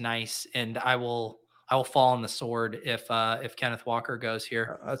 119 is nice, and I will fall on the sword if Kenneth Walker goes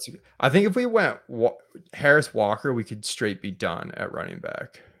here. I think if we went Harris Walker, we could straight be done at running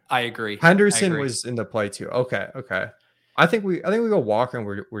back. I agree. Henderson was in the play too. Okay. I think we go Walker and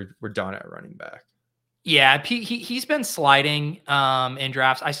we're done at running back. Yeah, he's been sliding in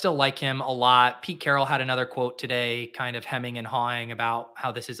drafts. I still like him a lot. Pete Carroll had another quote today, kind of hemming and hawing about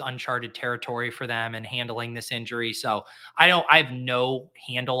how this is uncharted territory for them and handling this injury. So I have no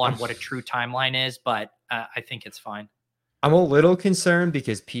handle on what a true timeline is, but I think it's fine. I'm a little concerned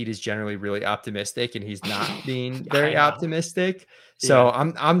because Pete is generally really optimistic and he's not being very optimistic. So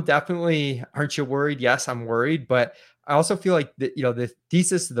yeah. I'm definitely, aren't you worried? Yes, I'm worried, but I also feel like the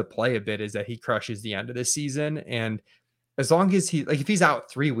thesis of the play a bit is that he crushes the end of the season. And as long as if he's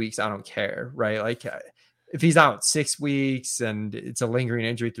out 3 weeks, I don't care. Right. Like if he's out 6 weeks and it's a lingering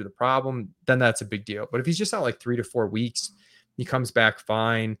injury through the problem, then that's a big deal. But if he's just out like 3 to 4 weeks, he comes back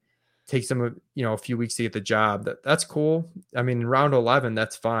fine, takes him, a few weeks to get the job. That's cool. I mean, in round 11,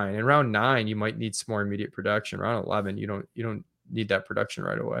 that's fine. In round 9, you might need some more immediate production. Round 11, you don't need that production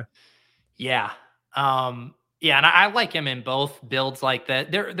right away. Yeah. Yeah, and I like him in both builds like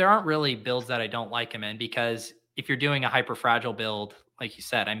that. There aren't really builds that I don't like him in, because if you're doing a hyper fragile build, like you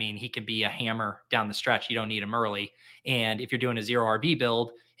said, I mean, he can be a hammer down the stretch. You don't need him early. And if you're doing a 0 RB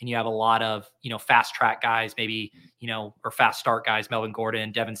build and you have a lot of, fast track guys, maybe, or fast start guys, Melvin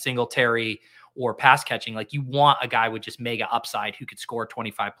Gordon, Devin Singletary, or pass catching, like you want a guy with just mega upside who could score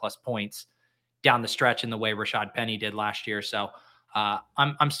 25 plus points down the stretch in the way Rashad Penny did last year. So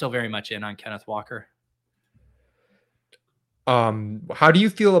I'm still very much in on Kenneth Walker. How do you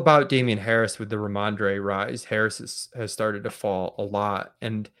feel about Damian Harris with the Ramondre rise? Harris has started to fall a lot.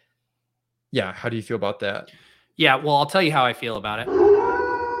 And yeah, how do you feel about that? Yeah, well, I'll tell you how I feel about it.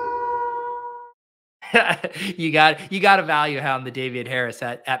 You got to value hound the Damian Harris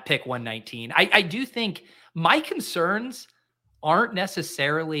at pick 119. I do think my concerns aren't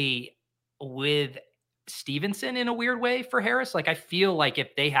necessarily with Stevenson in a weird way for Harris. Like, I feel like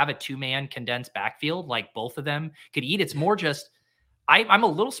if they have a 2-man condensed backfield, like both of them could eat, it's more just, I'm a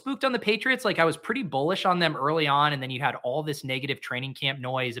little spooked on the Patriots. Like, I was pretty bullish on them early on. And then you had all this negative training camp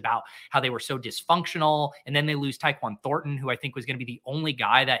noise about how they were so dysfunctional. And then they lose Tyquan Thornton, who I think was going to be the only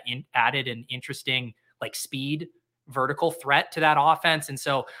guy that added an interesting, like, speed vertical threat to that offense. And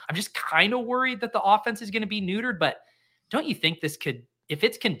so I'm just kind of worried that the offense is going to be neutered, but don't you think this if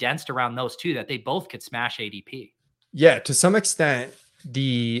it's condensed around those two, that they both could smash ADP? Yeah, to some extent.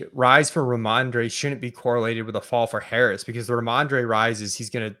 the rise for Ramondre shouldn't be correlated with a fall for Harris, because the Ramondre rises, he's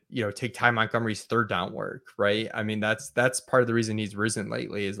going to, take Ty Montgomery's third down work, right? I mean, that's part of the reason he's risen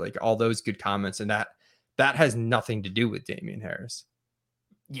lately, is like all those good comments, and that has nothing to do with Damian Harris.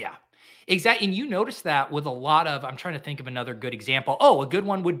 Yeah, exactly. And you notice that with a lot of, I'm trying to think of another good example. Oh, a good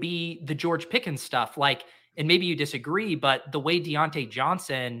one would be the George Pickens stuff. Like, and maybe you disagree, but the way Deontay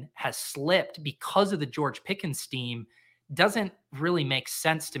Johnson has slipped because of the George Pickens steam doesn't really make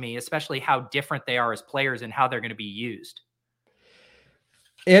sense to me, especially how different they are as players and how they're going to be used.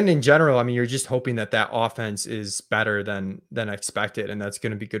 And in general, I mean, you're just hoping that offense is better than expected, and that's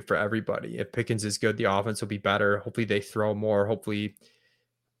going to be good for everybody. If Pickens is good, the offense will be better. Hopefully they throw more. Hopefully,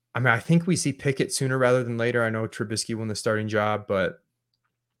 I mean, I think we see Pickett sooner rather than later. I know Trubisky won the starting job, but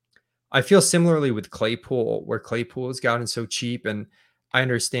I feel similarly with Claypool, where Claypool has gotten so cheap, and I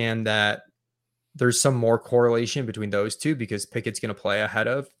understand that there's some more correlation between those two, because Pickett's going to play ahead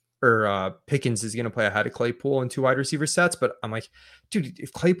of, or Pickens is going to play ahead of Claypool in 2 wide receiver sets. But I'm like, dude,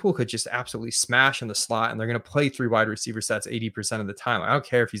 if Claypool could just absolutely smash in the slot, and they're going to play 3 wide receiver sets 80% of the time, I don't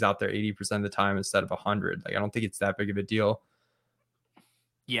care if he's out there 80% of the time instead of 100. Like, I don't think it's that big of a deal.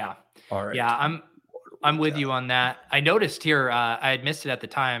 Yeah. All right. Yeah. I'm with you on that. I noticed here, I had missed it at the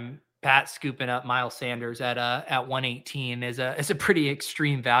time, Pat scooping up Miles Sanders at 118 is a pretty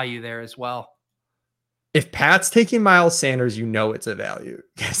extreme value there as well. If Pat's taking Miles Sanders, it's a value,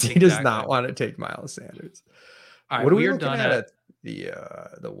 because he does not want to take Miles Sanders. All right, what are we looking at the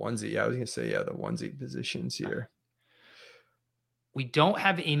onesie? I was going to say, the onesie positions here. We don't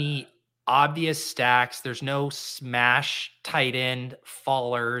have any obvious stacks. There's no smash tight end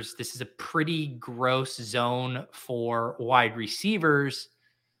fallers. This is a pretty gross zone for wide receivers.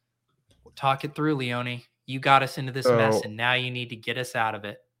 We'll talk it through, Leone. You got us into this mess, and now you need to get us out of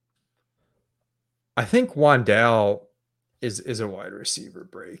it. I think Wan'Dale is a wide receiver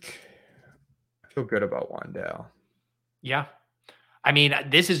break. I feel good about Wan'Dale. Yeah. I mean,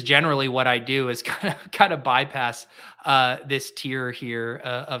 this is generally what I do, is kind of bypass this tier here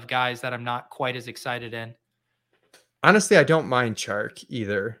of guys that I'm not quite as excited in. Honestly, I don't mind Chark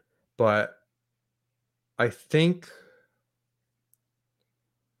either, but I think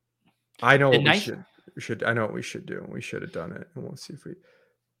I know what we should. I know what we should do. We should have done it, and we'll see if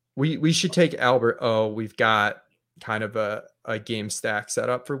we should take Albert. Oh, we've got kind of a game stack set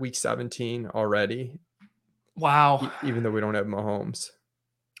up for week 17 already. Wow. Even though we don't have Mahomes.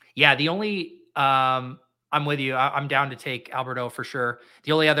 Yeah. The only, I'm with you. I'm down to take Alberto for sure.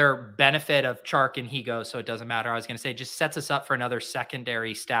 The only other benefit of Chark, and he goes, so it doesn't matter, I was going to say, just sets us up for another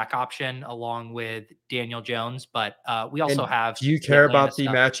secondary stack option along with Daniel Jones. But we also have. Do you care about the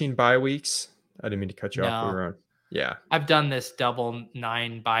matching bye weeks? I didn't mean to cut you off. We were on. Yeah. I've done this double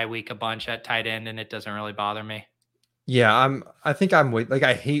 9 bye week a bunch at tight end, and it doesn't really bother me. Yeah, I think I'm with, like,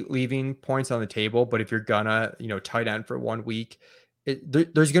 I hate leaving points on the table, but if you're gonna, tight end for 1 week,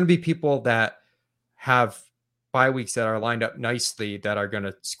 there's going to be people that have bye weeks that are lined up nicely that are going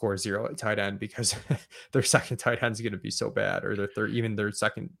to score 0 at tight end, because their second tight end is going to be so bad, or their third, even their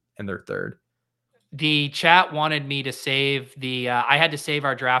second and their third. The chat wanted me to save I had to save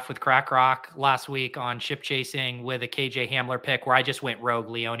our draft with Crack Rock last week on ship chasing with a KJ Hamler pick, where I just went rogue,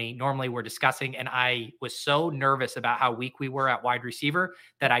 Leone. Normally we're discussing, and I was so nervous about how weak we were at wide receiver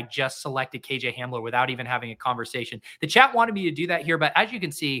that I just selected KJ Hamler without even having a conversation. The chat wanted me to do that here, but as you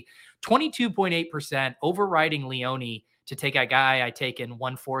can see, 22.8% overriding Leone to take a guy I take in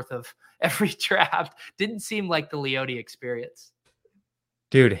 1/4 of every draft. Didn't seem like the Leone experience.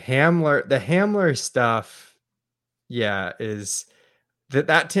 Dude, the Hamler stuff, is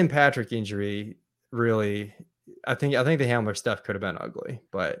that Tim Patrick injury really? I think the Hamler stuff could have been ugly,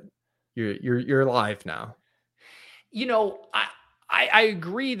 but you're alive now. I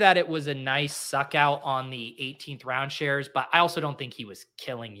agree that it was a nice suck out on the 18th round shares, but I also don't think he was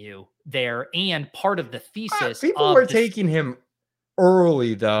killing you there. And part of the thesis, people were taking him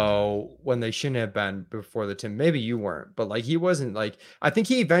early though, when they shouldn't have been before the Tim. Maybe you weren't, but like, he wasn't like, I think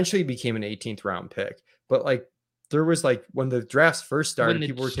he eventually became an 18th round pick, but like, there was like, when the drafts first started,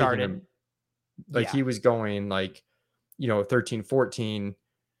 people were taking him like, he was going like, 13, 14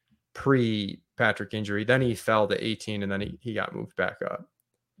 pre Patrick injury. Then he fell to 18, and then he got moved back up.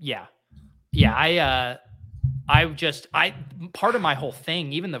 Yeah. Part of my whole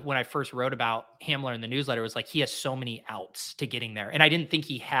thing, even when I first wrote about Hamler in the newsletter, was like, he has so many outs to getting there. And I didn't think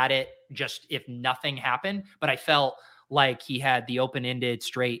he had it just if nothing happened, but I felt like he had the open-ended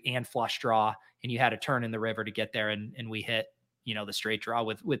straight and flush draw, and you had a turn in the river to get there. And we hit, the straight draw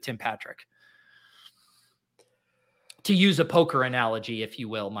with Tim Patrick. To use a poker analogy, if you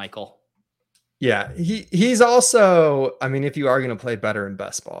will, Michael. Yeah, he's also, I mean, if you are going to play better in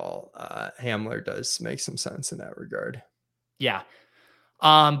best ball, Hamler does make some sense in that regard. Yeah.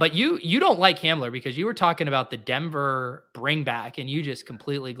 But you don't like Hamler because you were talking about the Denver bring back and you just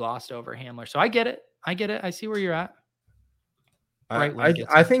completely glossed over Hamler. So I get it. I see where you're at. Right wing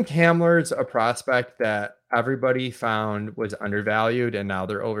gets I him. think Hamler's a prospect that everybody found was undervalued, and now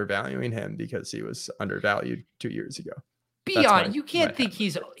they're overvaluing him because he was undervalued 2 years ago. Beyond, you can't think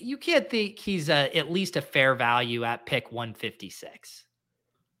he's at least a fair value at pick 156.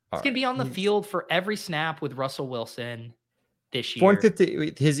 He's going to be on the field for every snap with Russell Wilson this year.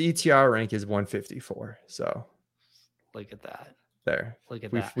 150. His ETR rank is 154. So look at that. There. Look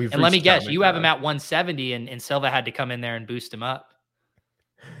at that. And let me guess, you have him at at 170 and Silva had to come in there and boost him up.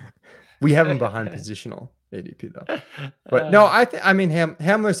 We have him behind positional ADP though. But no, I mean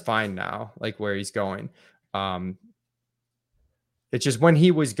Hamler's fine now, like where he's going. It's just when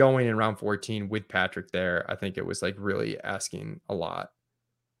he was going in round 14 with Patrick there, I think it was like really asking a lot.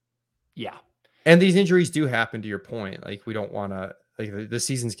 Yeah. And these injuries do happen, to your point. Like we don't want to, like the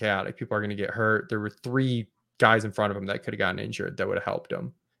season's chaotic. People are going to get hurt. There were 3 guys in front of him that could have gotten injured that would have helped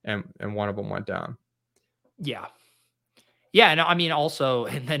him. And one of them went down. Yeah. Yeah. And I mean, also,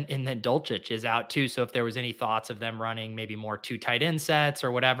 and then Dulcich is out too. So if there was any thoughts of them running maybe more 2 tight end sets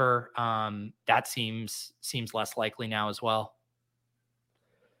or whatever, that seems less likely now as well.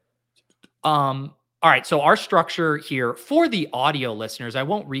 All right. So our structure here for the audio listeners, I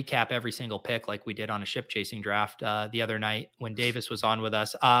won't recap every single pick like we did on a ship chasing draft the other night when Davis was on with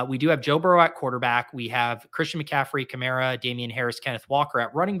us. We do have Joe Burrow at quarterback. We have Christian McCaffrey, Kamara, Damian Harris, Kenneth Walker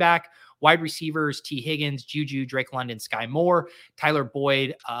at running back. Wide receivers, T. Higgins, Juju, Drake London, Sky Moore, Tyler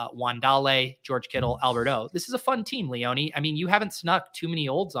Boyd, Wandale, George Kittle, Albert O. This is a fun team, Leone. I mean, you haven't snuck too many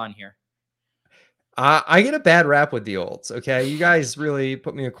olds on here. I get a bad rap with the olds. Okay. You guys really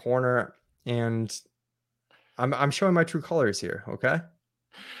put me in a corner, and I'm showing my true colors here. Okay.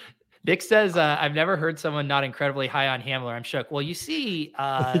 Nick says, I've never heard someone not incredibly high on Hamler. I'm shook. Well, you see,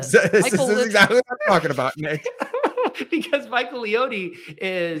 this is exactly what I'm talking about, Nick. Because Michael Leone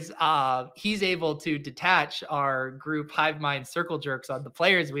is, he's able to detach our group hive mind circle jerks on the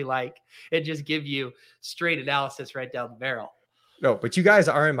players we like and just give you straight analysis right down the barrel. No, but you guys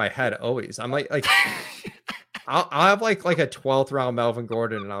are in my head always. I'm like I'll have like a 12th round Melvin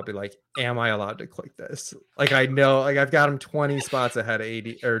Gordon, and I'll be like, am I allowed to click this? Like, I know, like I've got him 20 spots ahead of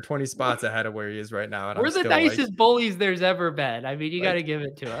 80 or 20 spots ahead of where he is right now. And we're the nicest bullies there's ever been. I mean, you got to give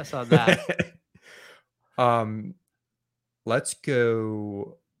it to us on that. Let's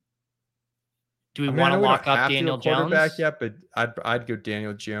go. Do we want to lock up Daniel Jones? Yet, but I'd go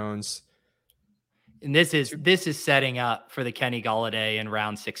Daniel Jones. And this is setting up for the Kenny Golladay in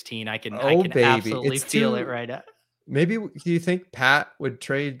round 16. I can baby. Absolutely feel it right now. Maybe do you think Pat would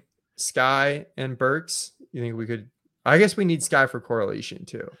trade Sky and Burks? You think we could? I guess we need Sky for correlation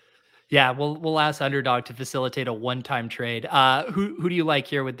too. Yeah, we'll ask Underdog to facilitate a one-time trade. Who do you like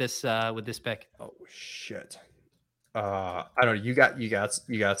here with this pick? Oh shit. I don't know. You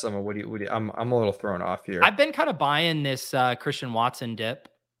got some. What do you? I'm a little thrown off here. I've been kind of buying this Christian Watson dip.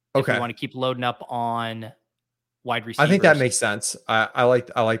 Okay. If you want to keep loading up on wide receivers. I think that makes sense. I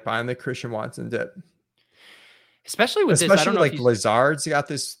like buying the Christian Watson dip. Especially this. I don't know like Lazard's got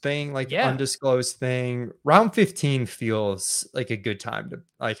this thing, like undisclosed thing. Round 15 feels like a good time to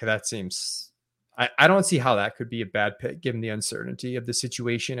like that seems I don't see how that could be a bad pick given the uncertainty of the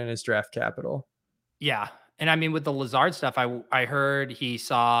situation and his draft capital. Yeah. And I mean, with the Lazard stuff, I heard he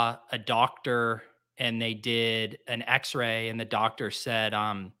saw a doctor and they did an X-ray and the doctor said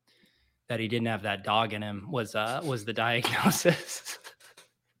that he didn't have that dog in him was the diagnosis.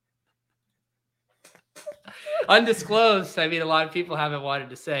 Undisclosed. I mean, a lot of people haven't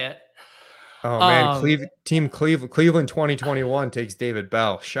wanted to say it. Oh man, Team Cleveland 2021 takes David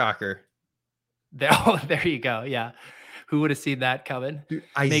Bell. Shocker. There you go. Yeah. Who would have seen that coming? Dude,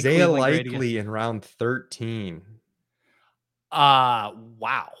 Isaiah Likely in round 13.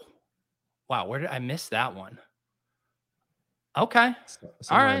 Wow. Where did I miss that one? Okay.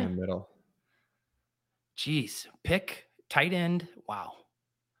 All right. In the middle. Jeez. Pick tight end. Wow.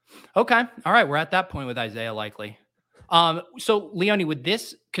 Okay. All right. We're at that point with Isaiah Likely. So Leone, with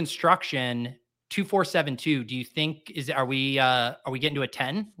this construction 2-4-7-2, do you think are we getting to a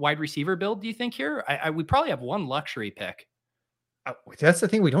 10 wide receiver build? Do you think here? We probably have one luxury pick. That's the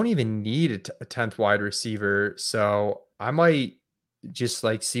thing. We don't even need a 10th wide receiver. So I might just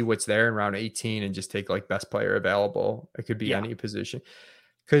like see what's there in round 18 and just take like best player available. It could be any position.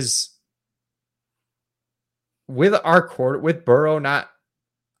 Because with our with Burrow, I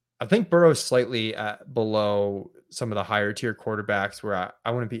think Burrow's slightly below some of the higher tier quarterbacks where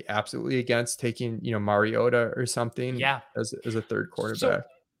I wouldn't be absolutely against taking, Mariota or something Yeah. as a third So quarterback.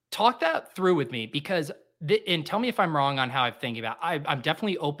 talk that through with me because, and tell me if I'm wrong on how I'm thinking about. I'm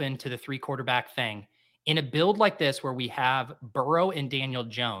definitely open to the 3 quarterback thing in a build like this where we have Burrow and Daniel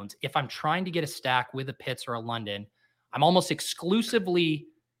Jones. If I'm trying to get a stack with a Pitts or a London, I'm almost exclusively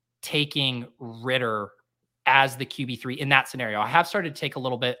taking Ritter as the QB3 in that scenario. I have started to take a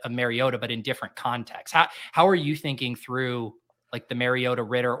little bit of Mariota, but in different contexts. How are you thinking through like the Mariota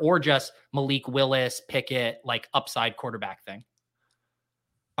Ritter or just Malik Willis, Pickett, like upside quarterback thing?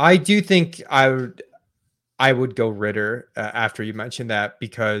 I do think I would go Ritter after you mentioned that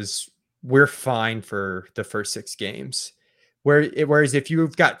because we're fine for the first 6 games. Whereas if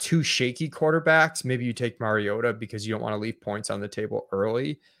you've got 2 shaky quarterbacks, maybe you take Mariota because you don't want to leave points on the table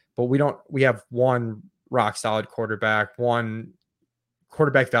early. But we have one rock solid quarterback, one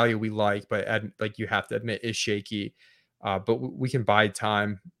quarterback value we like, but like you have to admit is shaky. But we can buy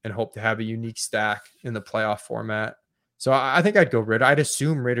time and hope to have a unique stack in the playoff format. So I think I'd go Ritter. I'd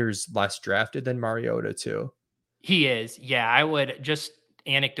assume Ritter's less drafted than Mariota too. He is. Yeah, I would just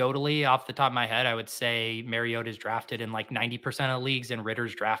anecdotally off the top of my head, I would say Mariota's drafted in like 90% of leagues and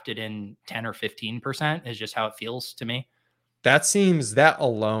Ritter's drafted in 10 or 15% is just how it feels to me. That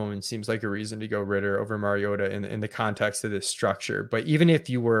alone seems like a reason to go Ritter over Mariota in the context of this structure. But even if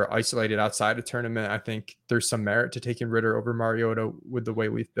you were isolated outside a tournament, I think there's some merit to taking Ritter over Mariota with the way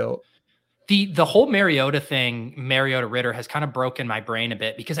we've built. The whole Mariota thing, Mariota Ritter has kind of broken my brain a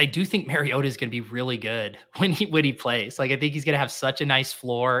bit because I do think Mariota is going to be really good when he plays. Like I think he's going to have such a nice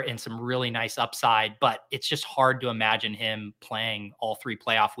floor and some really nice upside, but it's just hard to imagine him playing all 3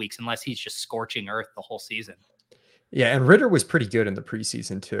 playoff weeks unless he's just scorching earth the whole season. Yeah, and Ritter was pretty good in the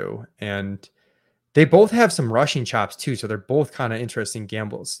preseason too. And they both have some rushing chops too. So they're both kind of interesting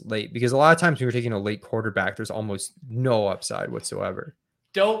gambles late because a lot of times when you're taking a late quarterback, there's almost no upside whatsoever.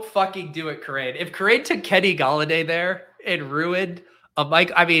 Don't fucking do it, Corain. If Corain took Kenny Golladay there and ruined a Mike,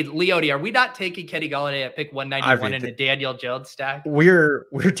 I mean, Leone, are we not taking Kenny Golladay at pick 191 in the Daniel Jones stack? We're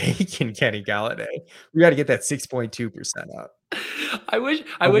taking Kenny Golladay. We got to get that 6.2% up. I wish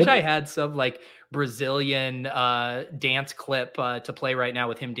I had some like Brazilian dance clip to play right now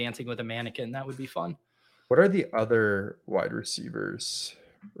with him dancing with a mannequin. That would be fun. What are the other wide receivers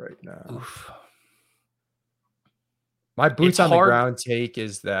right now? Oof. My boots on the ground take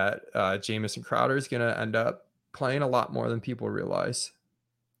is that Jamison Crowder is going to end up playing a lot more than people realize.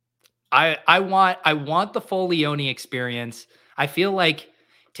 I want the full Leone experience. I feel like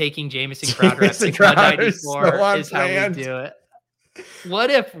taking Jamison Crowder at 194 is how we do it. What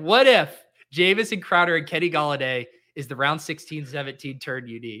if Jamison Crowder and Kenny Golladay is the round 16, 17 turn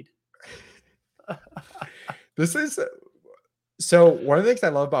you need? So one of the things I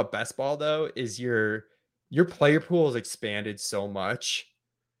love about best ball though is your player pool is expanded so much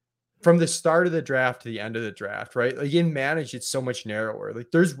from the start of the draft to the end of the draft, right? Like in managed, it's so much narrower.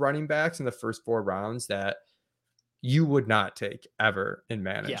 Like there's running backs in the first 4 rounds that you would not take ever in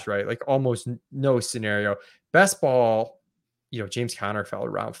managed, right? Like almost no scenario. Best ball, James Conner fell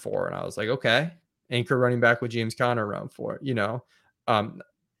round 4 and I was like, okay, anchor running back with James Conner round 4, and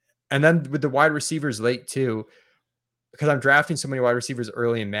then with the wide receivers late too, because I'm drafting so many wide receivers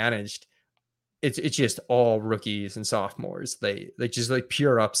early and managed, it's just all rookies and sophomores late, like just like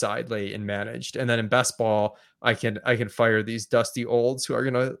pure upside late and managed. And then in best ball, I can fire these dusty olds who are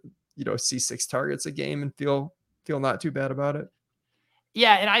gonna, see 6 targets a game and feel not too bad about it.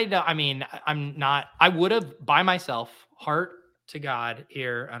 Yeah, and I would have by myself, heart to God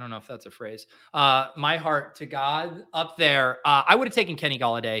here. I don't know if that's a phrase. My heart to God up there. I would have taken Kenny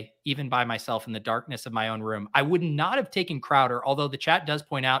Golladay even by myself in the darkness of my own room. I would not have taken Crowder, although the chat does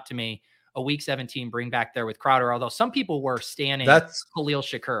point out to me a week 17 bring back there with Crowder, although some people were standing Khalil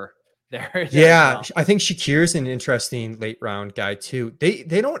Shakur there. Yeah, well. I think Shakir's an interesting late round guy too. They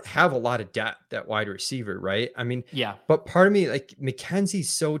don't have a lot of depth at wide receiver, right? I mean, yeah. But part of me, like McKenzie's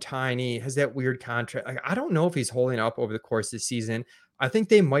so tiny, has that weird contract. Like, I don't know if he's holding up over the course of the season. I think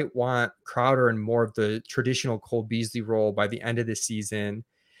they might want Crowder in more of the traditional Cole Beasley role by the end of the season.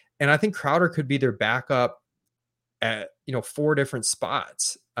 And I think Crowder could be their backup at 4 different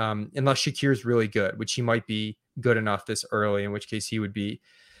spots, unless Shakir's really good, which he might be good enough this early, in which case he would be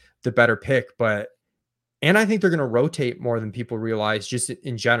the better pick. And I think they're going to rotate more than people realize just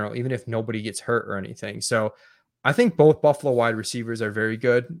in general, even if nobody gets hurt or anything. So I think both Buffalo wide receivers are very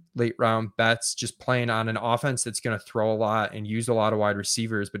good late round bets, just playing on an offense that's going to throw a lot and use a lot of wide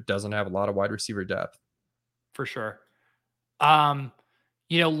receivers, but doesn't have a lot of wide receiver depth. For sure.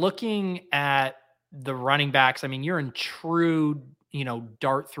 Looking at the running backs, I mean, you're in true,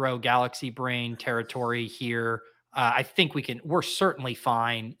 dart throw galaxy brain territory here. I think we're certainly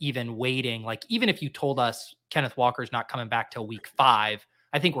fine even waiting. Like, even if you told us Kenneth Walker's not coming back till week 5,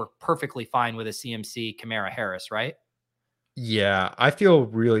 I think we're perfectly fine with a CMC Kamara Harris, right? Yeah, I feel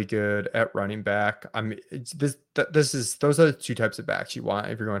really good at running back. I mean, those are the two types of backs you want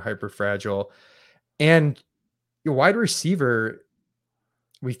if you're going hyper fragile. And your wide receiver,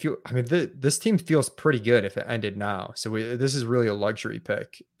 this team feels pretty good if it ended now. So this is really a luxury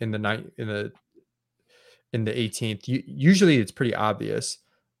pick in the 18th. Usually it's pretty obvious.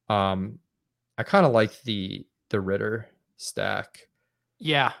 I kind of like the Ritter stack.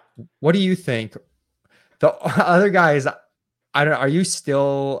 Yeah. What do you think? The other guys, are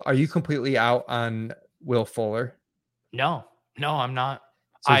you completely out on Will Fuller? No, I'm not.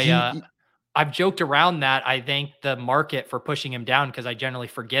 So I've joked around that I thank the market for pushing him down because I generally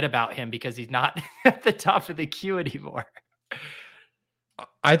forget about him because he's not at the top of the queue anymore.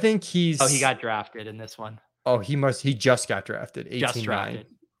 I think he got drafted in this one. Oh, he just got drafted. 18-9. Just drafted.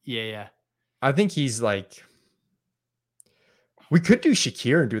 Yeah. I think he's like, we could do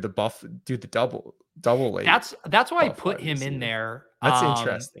Shakir and do the double late. That's why I put him in there. That's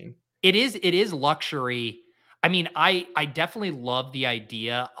interesting. It is luxury. I mean, I definitely love the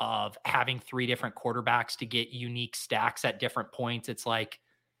idea of having 3 different quarterbacks to get unique stacks at different points. It's like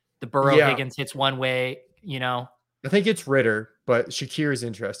the Burrow Higgins hits one way, I think it's Ritter, but Shakir is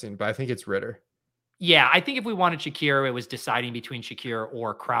interesting, but I think it's Ritter. Yeah, I think if we wanted Shakir, it was deciding between Shakir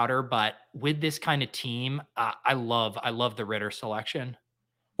or Crowder. But with this kind of team, I love the Ritter selection.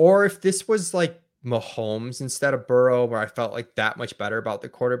 Or if this was like Mahomes instead of Burrow, where I felt like that much better about the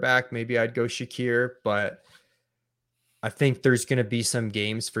quarterback, maybe I'd go Shakir. But I think there's going to be some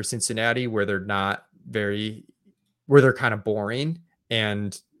games for Cincinnati where they're kind of boring,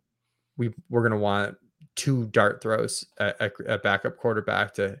 and we're going to want 2 dart throws at backup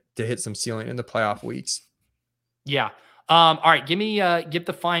quarterback to hit some ceiling in the playoff weeks. Yeah. All right. Give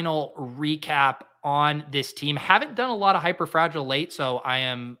the final recap on this team. Haven't done a lot of hyper fragile late. So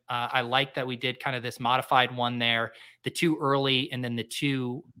I like that we did kind of this modified one there, the 2 early, and then the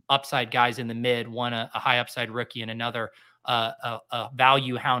 2 upside guys in the mid, one a high upside rookie and another a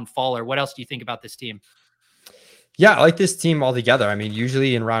value hound faller. What else do you think about this team? Yeah, I like this team altogether. I mean,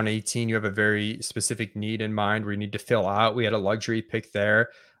 usually in round 18, you have a very specific need in mind where you need to fill out. We had a luxury pick there.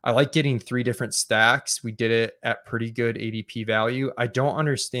 I like getting 3 different stacks. We did it at pretty good ADP value. I don't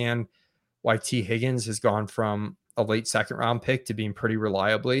understand why T. Higgins has gone from a late 2nd round pick to being pretty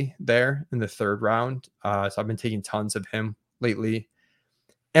reliably there in the 3rd round. So I've been taking tons of him lately.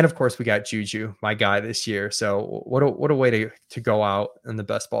 And of course, we got Juju, my guy this year. So what a way to go out in the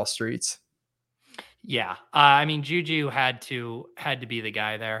best ball streets. Yeah. I mean, Juju had to be the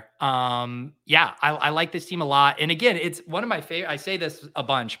guy there. Yeah, I like this team a lot. And again, it's one of my favorite, I say this a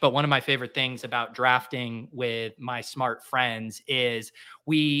bunch, but one of my favorite things about drafting with my smart friends is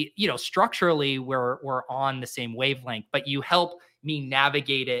we, structurally we're on the same wavelength, but you help me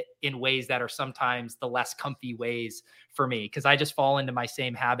navigate it in ways that are sometimes the less comfy ways for me, because I just fall into my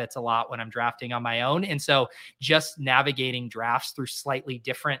same habits a lot when I'm drafting on my own. And so just navigating drafts through slightly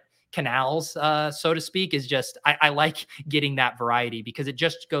different canals, so to speak, is just, I like getting that variety, because it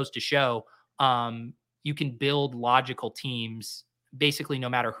just goes to show you can build logical teams basically no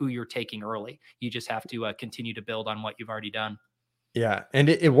matter who you're taking early. You just have to continue to build on what you've already done. Yeah. And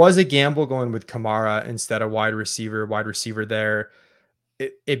it was a gamble going with Kamara instead of wide receiver there.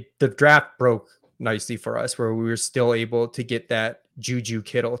 The draft broke nicely for us, where we were still able to get that Juju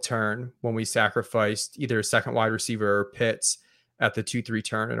Kittle turn when we sacrificed either a second wide receiver or Pitts at the 2-3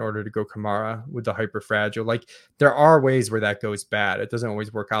 turn in order to go Kamara with the hyper fragile. Like, there are ways where that goes bad. It doesn't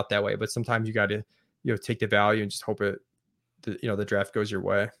always work out that way, but sometimes you got to, take the value and just hope the draft goes your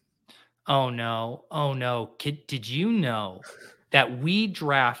way. Oh no. Did you know that we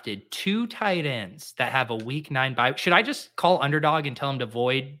drafted 2 tight ends that have a week 9 bye? Should I just call Underdog and tell them to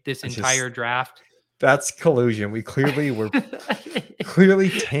void this entire draft? That's collusion. We clearly were clearly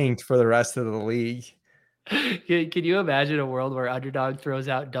tanked for the rest of the league. Can you imagine a world where Underdog throws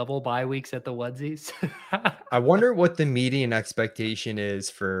out double bye weeks at the onesies? I wonder what the median expectation is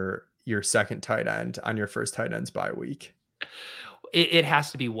for your second tight end on your first tight end's bye week. It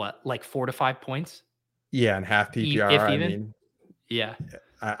has to be what, like 4 to 5 points? Yeah, and half PPR. If even? I mean, yeah.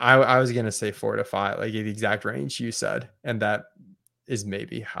 I was gonna say 4 to 5, like the exact range you said, and that is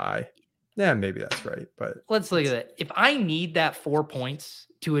maybe high. Yeah, maybe that's right. But let's look at it. If I need that 4 points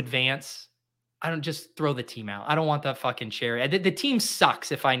to advance, I don't just throw the team out. I don't want that fucking cherry. The team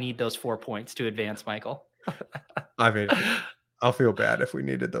sucks if I need those 4 points to advance, Michael. I mean, I'll feel bad if we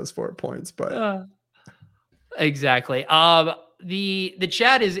needed those 4 points, but exactly. the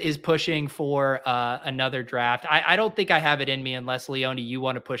chat is pushing for another draft. I don't think I have it in me unless Leone, you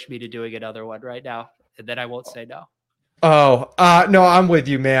want to push me to doing another one right now, and then I won't say no. Oh, no, I'm with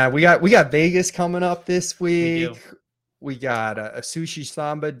you, man. We got Vegas coming up this week. We got a sushi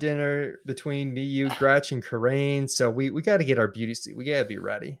samba dinner between me, you, Gretch, and Karain. So we got to get our beauty sleep. We got to be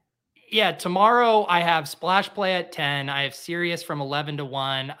ready. Yeah, tomorrow I have Splash Play at 10. I have Sirius from 11 to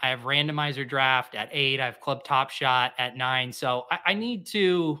 1. I have Randomizer Draft at 8. I have Club Top Shot at 9. So I need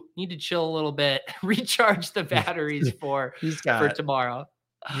to chill a little bit, recharge the batteries for tomorrow.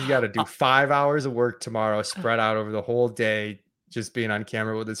 He's got to do 5 hours of work tomorrow, spread out over the whole day, just being on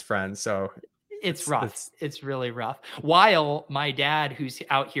camera with his friends. So it's rough. It's really rough. While my dad, who's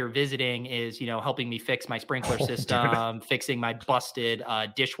out here visiting, is, helping me fix my sprinkler system, fixing my busted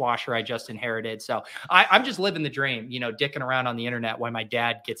dishwasher I just inherited. So I'm just living the dream, dicking around on the internet while my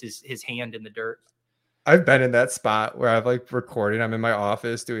dad gets his hand in the dirt. I've been in that spot where I've recording. I'm in my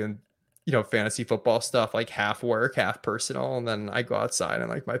office doing, fantasy football stuff, like half work, half personal. And then I go outside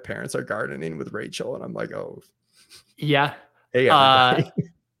and my parents are gardening with Rachel. And I'm like, oh, yeah. Hey, everybody.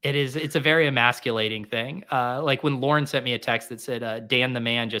 It's a very emasculating thing. Like when Lauren sent me a text that said, Dan the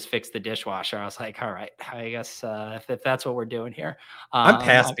man just fixed the dishwasher. I was like, all right, I guess if that's what we're doing here. I'm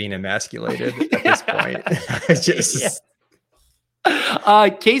past being emasculated at this point.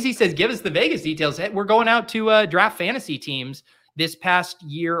 Casey says, give us the Vegas details. We're going out to draft fantasy teams this past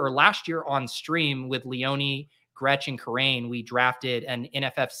year or last year on stream with Leone, Gretch, and Karain. We drafted an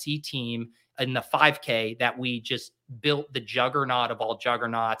NFFC team in the 5K that we just built the juggernaut of all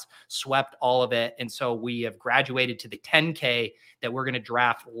juggernauts, swept all of it. And so we have graduated to the 10K that we're going to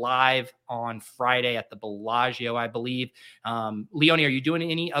draft live on Friday at the Bellagio, I believe. Leone, are you doing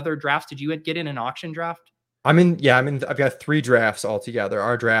any other drafts? Did you get in an auction draft? I've got 3 drafts altogether,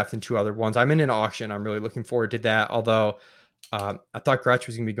 our draft and 2 other ones. I'm in an auction. I'm really looking forward to that. Although I thought Gretch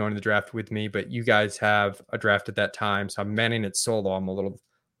was going to be going to the draft with me, but you guys have a draft at that time. So I'm manning it solo. I'm a little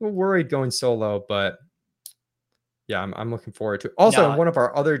worried going solo, but yeah, I'm looking forward to it. Also, in one of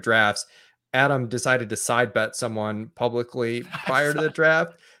our other drafts, Adam decided to side bet someone publicly prior to the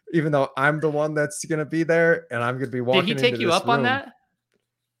draft, even though I'm the one that's going to be there and I'm going to be walking into this room. Did he take you up on that?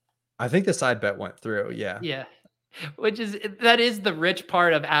 I think the side bet went through. Yeah. Yeah. That is the rich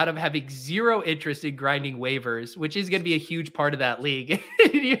part of Adam having zero interest in grinding waivers, which is going to be a huge part of that league.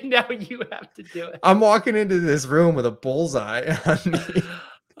 Now you have to do it. I'm walking into this room with a bullseye on me.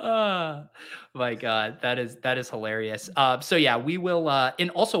 Oh my God, that is hilarious. So yeah, we will.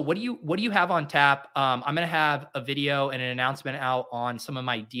 And also, what do you have on tap? I'm going to have a video and an announcement out on some of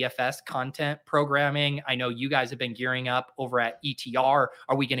my DFS content programming. I know you guys have been gearing up over at ETR.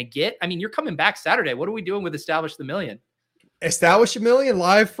 Are we going to get? I mean, you're coming back Saturday. What are we doing with Establish the Million? Establish a Million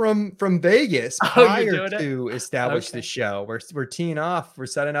live from Vegas prior to Establish the Show. We're teeing off. We're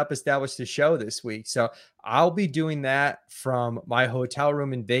setting up Establish the Show this week. So I'll be doing that from my hotel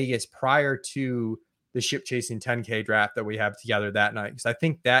room in Vegas prior to the Ship Chasing 10K draft that we have together that night. Because I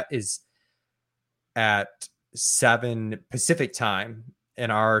think that is at 7 Pacific time.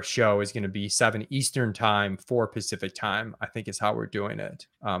 And our show is going to be 7 Eastern time, 4 Pacific time, I think is how we're doing it.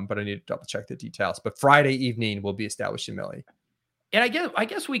 But I need to double check the details. But Friday evening will be Establishing Millie. And I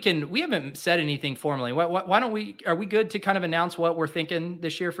guess we haven't said anything formally. Why don't we, are we good to kind of announce what we're thinking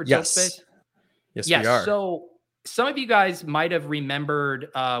this year for Tilt Space? Yes, we are. So some of you guys might have remembered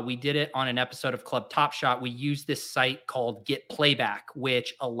we did it on an episode of Club Top Shot. We used this site called Get Playback,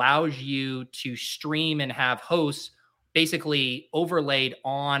 which allows you to stream and have hosts basically overlaid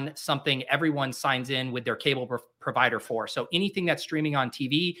on something everyone signs in with their cable provider for. So anything that's streaming on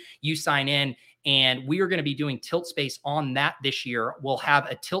TV, you sign in, and we are going to be doing Tilt Space on that this year. We'll have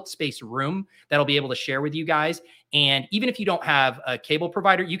a Tilt Space room that'll be able to share with you guys. And even if you don't have a cable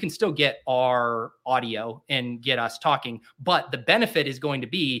provider, you can still get our audio and get us talking. But the benefit is going to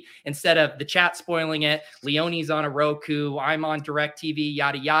be, instead of the chat spoiling it, Leone's on a Roku, I'm on DirecTV,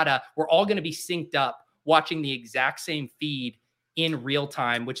 yada, yada, we're all going to be synced up, watching the exact same feed in real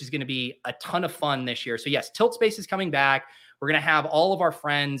time, which is going to be a ton of fun this year. So yes, Tilt Space is coming back. We're going to have all of our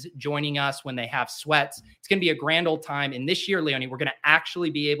friends joining us when they have sweats. It's going to be a grand old time. And this year, Leone, we're going to actually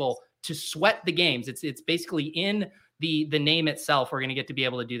be able to sweat the games. It's basically in the name itself. We're going to get to be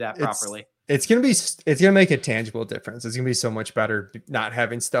able to do that properly. It's going to make a tangible difference. It's going to be so much better not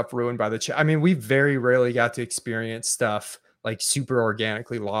having stuff ruined by the chat. I mean, we very rarely got to experience stuff like super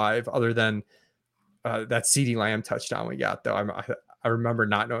organically live, other than that CeeDee Lamb touchdown we got, though. I remember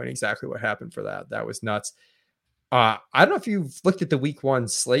not knowing exactly what happened for that. That was nuts. I don't know if you've looked at the week 1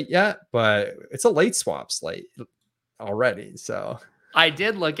 slate yet, but it's a late swap slate already. So I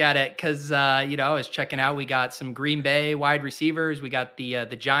did look at it because I was checking out. We got some Green Bay wide receivers. We got the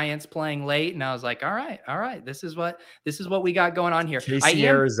Giants playing late, and I was like, all right, this is what we got going on here. KC,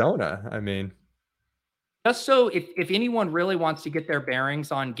 Arizona. I mean, just so if anyone really wants to get their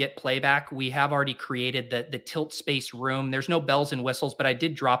bearings on Get Playback, we have already created the Tilt Space room. There's no bells and whistles, but I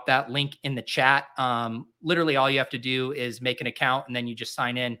did drop that link in the chat. Literally all you have to do is make an account, and then you just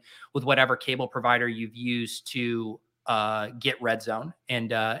sign in with whatever cable provider you've used to get Red Zone, and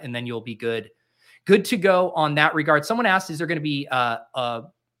then you'll be good to go on that regard. Someone asked, is there going to be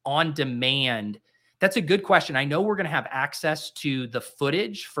on demand? That's a good question. I know we're going to have access to the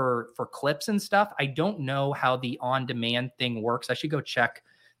footage for clips and stuff. I don't know how the on-demand thing works. I should go check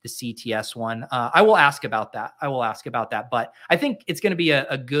the CTS one. I will ask about that. But I think it's going to be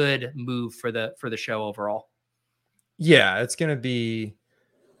a good move for the show overall. Yeah, it's going to be,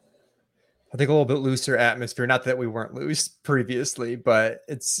 I think, a little bit looser atmosphere. Not that we weren't loose previously, but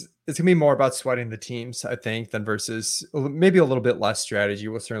it's going to be more about sweating the teams, I think, than versus maybe a little bit less strategy.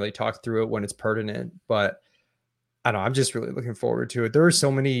 We'll certainly talk through it when it's pertinent, but I don't know. I'm just really looking forward to it. There were so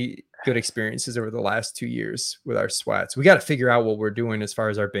many good experiences over the last 2 years with our sweats. We got to figure out what we're doing as far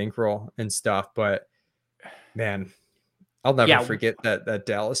as our bankroll and stuff, but man, I'll never forget that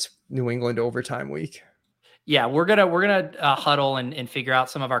Dallas New England overtime week. Yeah, we're gonna huddle and figure out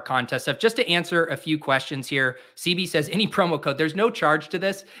some of our contest stuff. Just to answer a few questions here, CB says any promo code. There's no charge to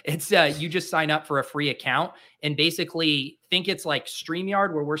this. It's you just sign up for a free account and basically think it's like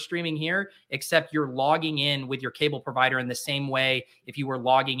StreamYard where we're streaming here, except you're logging in with your cable provider in the same way if you were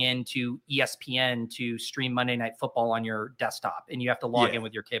logging into ESPN to stream Monday Night Football on your desktop, and you have to log in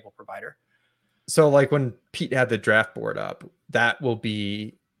with your cable provider. So like when Pete had the draft board up, that will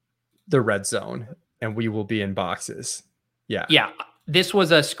be the Red Zone. And we will be in boxes. Yeah. Yeah. This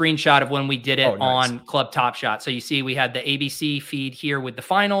was a screenshot of when we did it on Club Top Shot. So you see we had the ABC feed here with the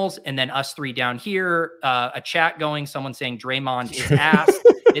finals, and then us three down here, a chat going, someone saying Draymond is ass.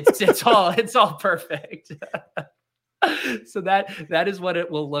 it's all perfect. So that is what it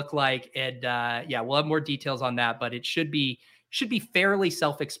will look like. And we'll have more details on that, but it should be fairly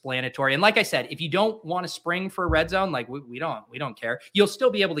self-explanatory. And like I said, if you don't want to spring for a Red Zone, like we don't care. You'll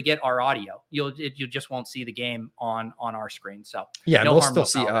still be able to get our audio. You just won't see the game on our screen. So yeah, no, they'll still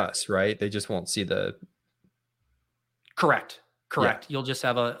see us, right? They just won't see the. Correct. Yeah. You'll just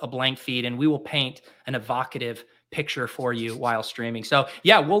have a blank feed, and we will paint an evocative picture for you while streaming. So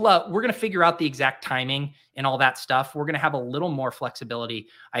yeah, we're going to figure out the exact timing and all that stuff. We're going to have a little more flexibility,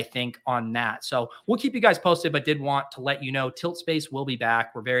 I think, on that. So we'll keep you guys posted, but did want to let you know Tilt Space will be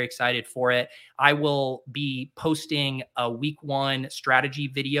back. We're very excited for it. I will be posting a week 1 strategy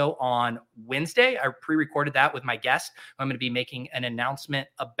video on Wednesday. I pre-recorded that with my guest. I'm going to be making an announcement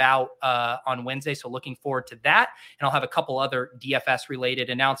about on Wednesday. So looking forward to that. And I'll have a couple other DFS related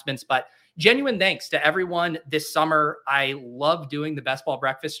announcements, but genuine thanks to everyone this summer. I love doing the Best Ball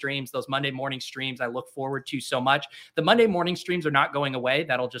Breakfast streams, those Monday morning streams. I look forward to so much. The Monday morning streams are not going away.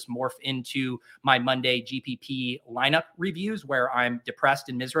 That'll just morph into my Monday GPP lineup reviews where I'm depressed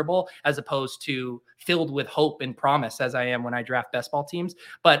and miserable as opposed to filled with hope and promise as I am when I draft best ball teams.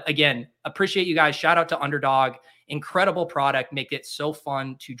 But again, appreciate you guys. Shout out to Underdog. Incredible product. Make it so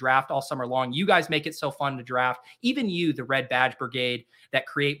fun to draft all summer long. You guys make it so fun to draft. Even you, the Red Badge Brigade that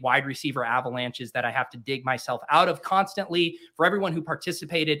create wide receiver avalanches that I have to dig myself out of constantly. For everyone who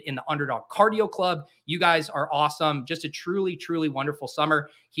participated in the Underdog Cardio Club, you guys are awesome. Just a truly, truly wonderful summer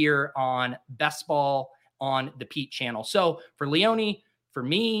here on Best Ball on the Pete channel. So for Leone, for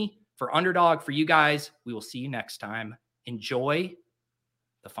me, for Underdog, for you guys, we will see you next time. Enjoy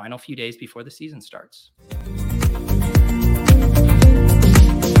the final few days before the season starts.